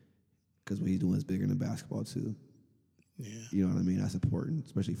there, because what he's doing is bigger than basketball too. Yeah. You know what I mean? That's important,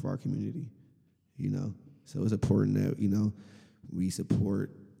 especially for our community. So it's important that we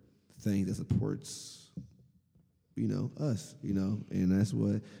support things that supports us. And that's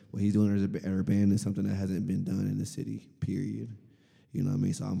what he's doing at Urbana is something that hasn't been done in the city. Period. You know what I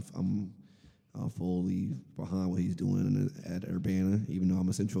mean? So I'm fully behind what he's doing at Urbana, even though I'm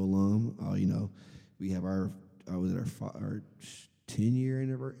a Central alum. We have our 10-year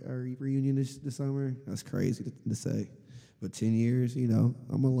reunion this summer. That's crazy to say, but 10 years, I'm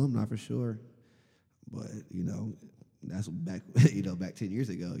an alumni for sure. But that's back back 10 years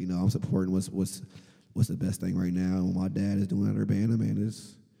ago. I'm supporting what's the best thing right now. And what my dad is doing at Urbana, man,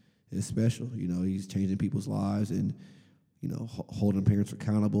 is special. He's changing people's lives and. Holding parents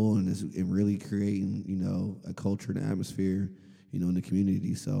accountable and really creating, a culture and atmosphere, in the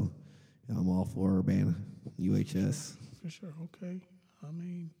community. So I'm all for Urbana, UHS. For sure. Okay. I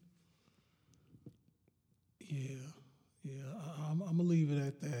mean, yeah. I'm gonna leave it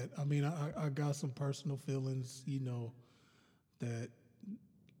at that. I mean, I got some personal feelings, that,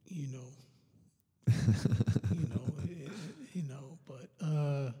 but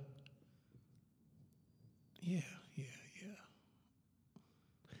yeah.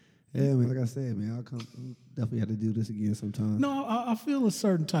 Yeah, man. Like I said, man, I'll definitely have to do this again sometime. No, I feel a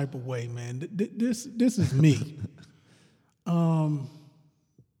certain type of way, man. This is me.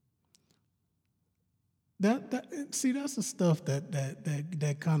 That's the stuff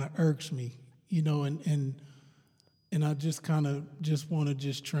that kind of irks me, and I just kind of want to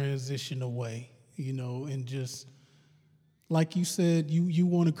just transition away, and just like you said, you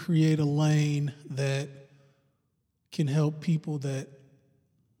want to create a lane that can help people that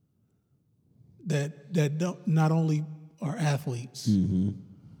don't, not only are athletes, and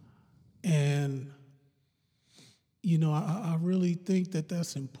I really think that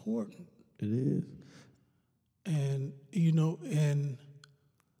that's important. It is. And, you know, and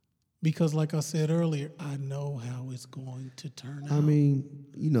because like I said earlier, I know how it's going to turn out. I mean,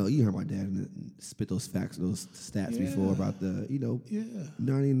 you know, you heard my dad spit those facts, those stats before about the, you know,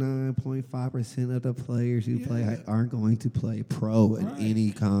 99.5% of the players who play aren't going to play pro in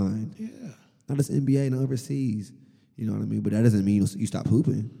any kind. Yeah. Not just NBA, not overseas. You know what I mean? But that doesn't mean you stop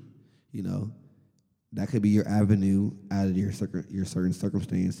hooping. You know, that could be your avenue out of your certain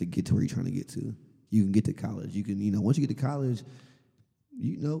circumstance to get to where you're trying to get to. You can get to college. You can, you know, once you get to college,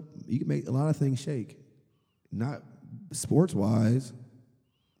 you know, you can make a lot of things shake. Not sports-wise,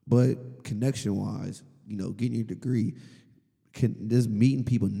 but connection-wise. You know, getting your degree, just meeting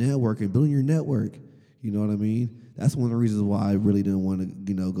people, networking, building your network. You know what I mean? That's one of the reasons why I really didn't want to,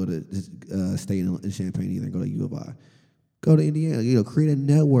 you know, go to stay in Champaign either, go to U of I. Go to Indiana, you know, create a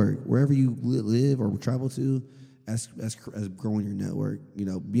network wherever you live or travel to. As growing your network, you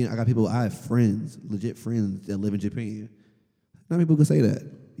know, I have friends, legit friends that live in Japan. Not many people can say that,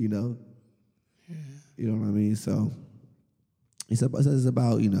 you know. Yeah. You know what I mean? So it's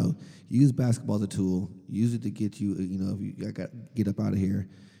about, you know, use basketball as a tool, use it to get you, you know, if you got get up out of here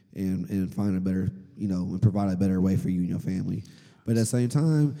and find a better, you know, and provide a better way for you and your family. But at the same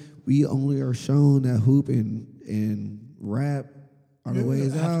time, we only are shown that hoop and rap are the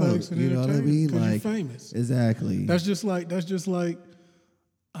ways out. You know what I mean? Like, you're famous. Exactly. That's just like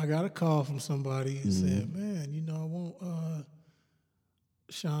I got a call from somebody and said, "Man, you know, I want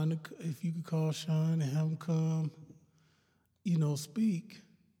Sean if you could call Sean and have him come, you know, speak."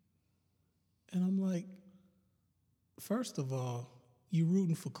 And I'm like, first of all, you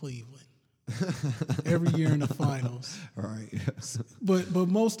rooting for Cleveland every year in the finals, all right?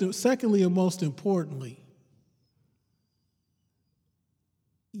 but secondly and most importantly,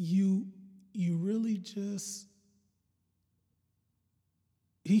 you really just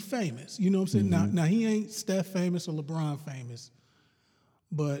he famous. You know what I'm saying? Now he ain't Steph famous or LeBron famous,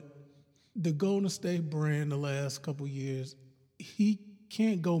 but the Golden State brand the last couple years, he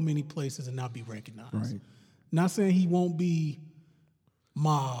can't go many places and not be recognized. Right. Not saying he won't be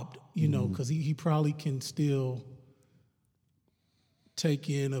mobbed, you know, because he probably can still take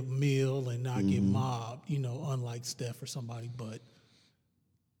in a meal and not get mobbed, you know, unlike Steph or somebody, but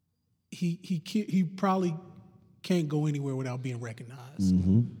he probably can't go anywhere without being recognized.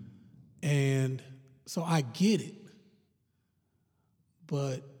 And so I get it,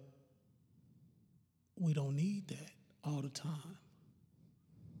 but we don't need that all the time.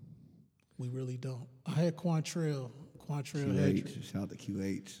 We really don't. I had Quantrell QH, shout out to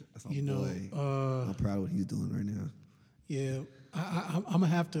QH. That's my boy. I'm proud of what he's doing right now. Yeah, I'm gonna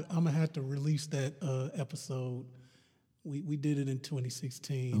have to release that episode. We did it in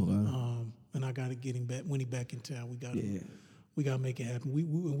 2016. Oh, wow. And I got to get him back when he back in town. We got to make it happen.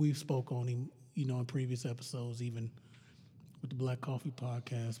 We spoke on him, you know, in previous episodes, even with the Black Coffee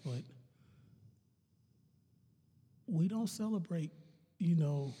podcast. But we don't celebrate, you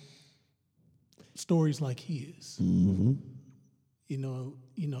know, stories like his. You know,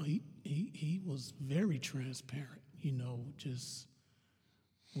 he was very transparent. You know, just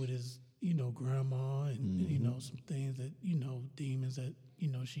with his, you know, grandma and you know, some things that, you know, demons that, you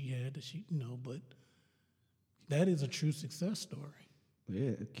know, she had that she, you know, but that is a true success story.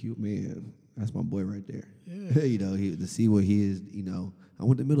 Yeah, cute man. That's my boy right there. Yeah. You know, to see what he is, you know, I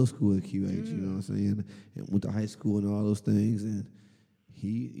went to middle school at QH, you know what I'm saying? And went to high school and all those things. And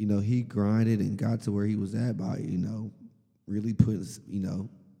he, you know, he grinded and got to where he was at by, you know, really putting.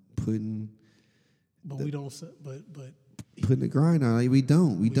 But we don't, but putting the grind on. Like, we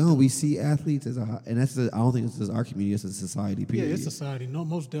don't. We see athletes as and that's I don't think it's just our community. It's a society. Period. Yeah, it's society. No,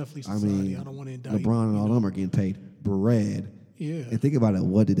 most definitely society. I mean, I don't want to indict LeBron and all them are getting paid bread. Yeah. And think about it.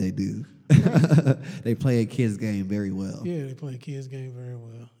 What did they do? They play a kid's game very well. Yeah, they play a kid's game very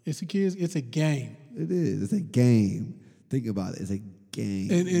well. It's a game. It is. It's a game. Think about it. It's a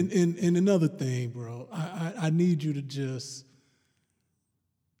game. And another thing, bro, I need you to just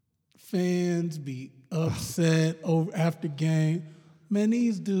fans be upset over after game. Man,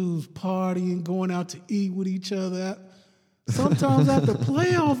 these dudes partying, going out to eat with each other. Sometimes after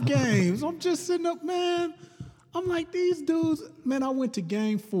playoff games, I'm just sitting up, man. I'm like, these dudes, man, I went to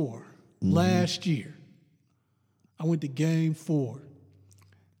game 4 last year. I went to game 4.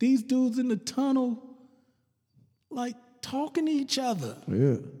 These dudes in the tunnel, like, talking to each other.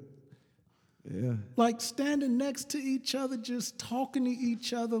 Yeah. Like, standing next to each other, just talking to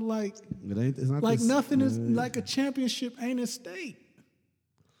each other like, it's not like this, nothing is, like a championship ain't at stake.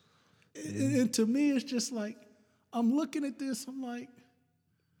 And to me, it's just like, I'm looking at this, I'm like,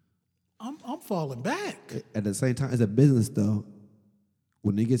 I'm falling back. At the same time, as a business, though,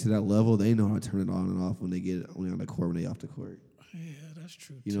 when they get to that level, they know how to turn it on and off when they're on the court, when they off the court. Yeah, that's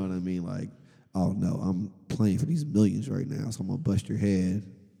true. You know what I mean? Like, oh no, I'm playing for these millions right now, so I'm gonna bust your head,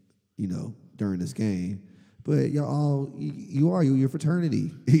 during this game. But you're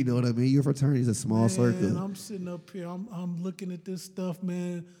fraternity. You know what I mean? Your fraternity is a small circle. I'm sitting up here. I'm looking at this stuff,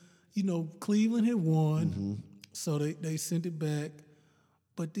 man. Cleveland had won, so they sent it back.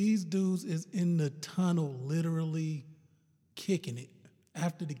 But these dudes is in the tunnel, literally kicking it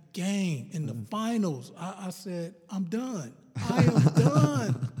after the game in the finals. I said, I'm done. I am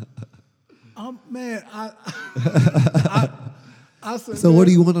done. I said, so what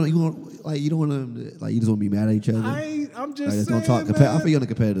do you want? You don't want them to, you just want to be mad at each other. I'm just saying, don't talk. man, I feel you on the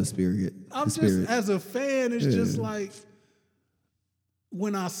competitive spirit. As a fan, it's just like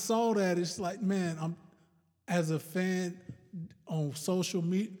when I saw that, it's like, man, as a fan on social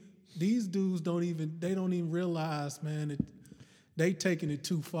media, these dudes don't even realize, man, they taking it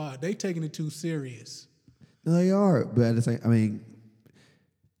too far. They taking it too serious. No, they are, but at the same,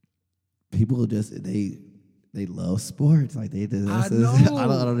 people just they love sports. Like they just, I know. I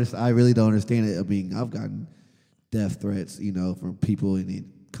don't understand. I really don't understand it. I've gotten death threats, from people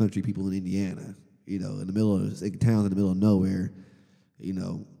country people in Indiana, in the middle of towns in the middle of nowhere,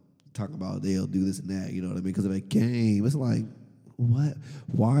 talking about they'll do this and that, you know what I mean? Because of a game. It's like, what?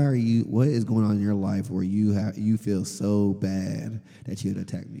 What is going on in your life where you feel so bad that you'd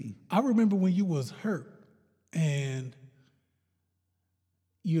attack me? I remember when you was hurt and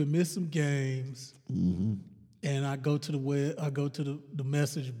you had missed some games, and I go to the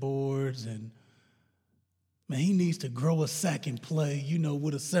message boards, and man, he needs to grow a second play,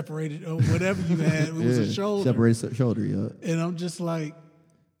 with a separated or whatever you had. It was a shoulder. Separated shoulder, yeah. And I'm just like,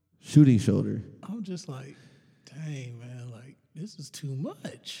 shooting shoulder. I'm just like, dang, man, like this is too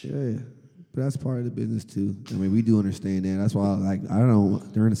much. Yeah. But that's part of the business too. We do understand that. That's why, I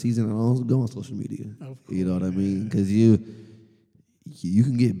don't, during the season, I don't go on social media. You know what I mean? Because you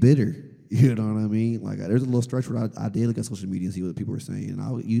can get bitter. You know what I mean? There's a little stretch where I did look at social media and see what people were saying.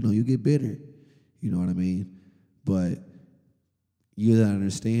 And you get bitter. You know what I mean? But you gotta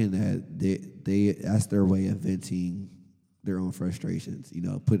understand that that's their way of venting their own frustrations.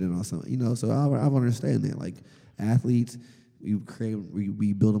 Putting it on something. So I understand that. Like athletes,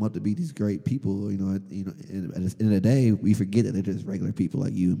 we build them up to be these great people. And at the end of the day, we forget that they're just regular people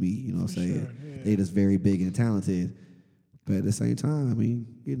like you and me. You know what I'm saying? Sure, yeah. They're just very big and talented. But at the same time,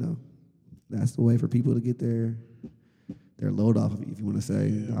 that's the way for people to get their load off, if you want to say.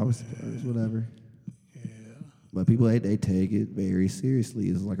 Yeah, whatever. Yeah. But people, they take it very seriously.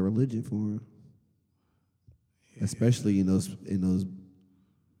 It's like a religion for them. Yeah. Especially in those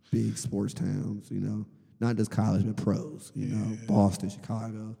big sports towns, Not just college, but pros, Boston,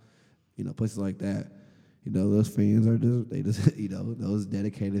 Chicago, places like that. Those fans are those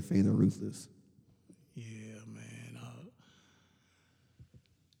dedicated fans are ruthless. Yeah, man.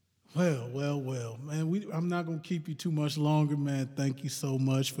 Well, man. I'm not gonna keep you too much longer, man. Thank you so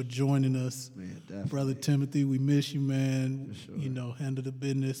much for joining us, man. Definitely. Brother Timothy. We miss you, man. For sure. Handle the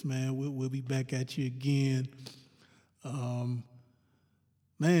business, man. We'll be back at you again.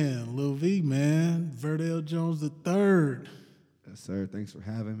 Man, Lil V, man, Verdell Jones III. Yes, sir. Thanks for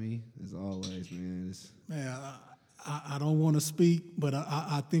having me, as always, man. Man, I don't want to speak, but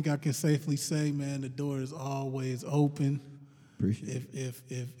I think I can safely say, man, the door is always open. Appreciate it.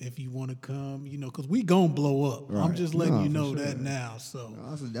 If you want to come, because we gonna blow up. Right. I'm just letting you know that now. So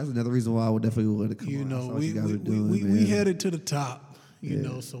that's another reason why I would definitely want to come. You on. we headed to the top. You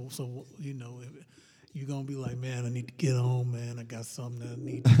know, so you're going to be like, man, I need to get on, man. I got something that I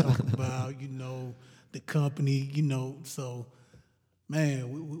need to talk about, the company, So,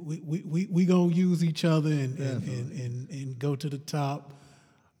 man, we going to use each other and go to the top.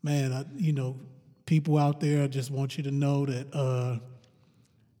 Man, people out there, I just want you to know that,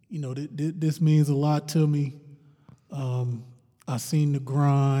 this means a lot to me. I seen the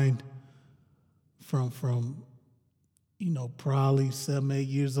grind from probably 7, 8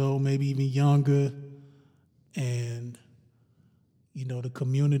 years old, maybe even younger. And, the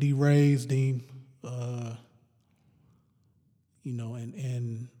community raised him,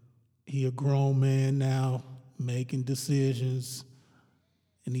 and he a grown man now making decisions.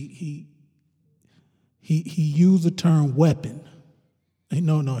 And he used the term weapon.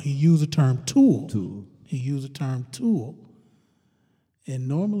 No, he used the term tool. He used the term tool. And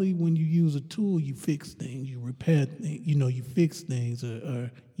normally when you use a tool, you fix things, you repair things, you fix things or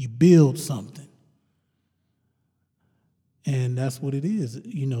you build something. And that's what it is.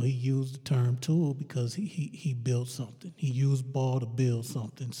 He used the term tool because he built something. He used ball to build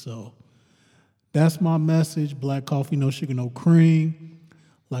something. So that's my message. Black coffee, no sugar, no cream.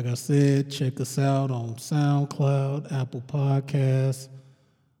 Like I said, check us out on SoundCloud, Apple Podcasts,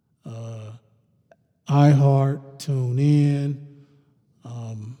 iHeart, TuneIn.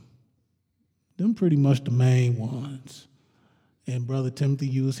 Them pretty much the main ones. And Brother Timothy,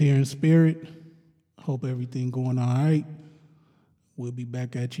 you was here in spirit. Hope everything going all right. We'll be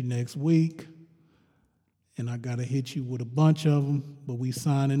back at you next week. And I got to hit you with a bunch of them, but we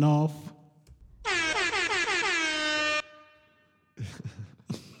signing off.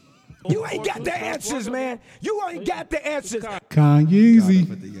 You ain't got the answers, man. You ain't got the answers. Kanyeezy.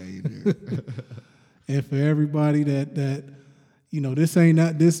 Put the yay in there. And for everybody that this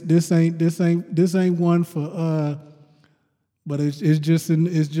ain't one for but it's just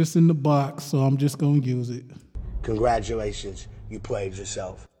in the box, so I'm just gonna use it. Congratulations, you played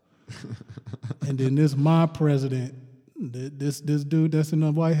yourself. And then this my president. This dude that's in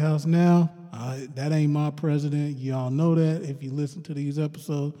the White House now, that ain't my president. Y'all know that if you listen to these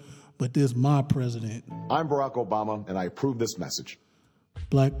episodes, but this my president. I'm Barack Obama, and I approve this message.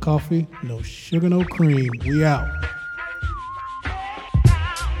 Black coffee, no sugar, no cream. We out.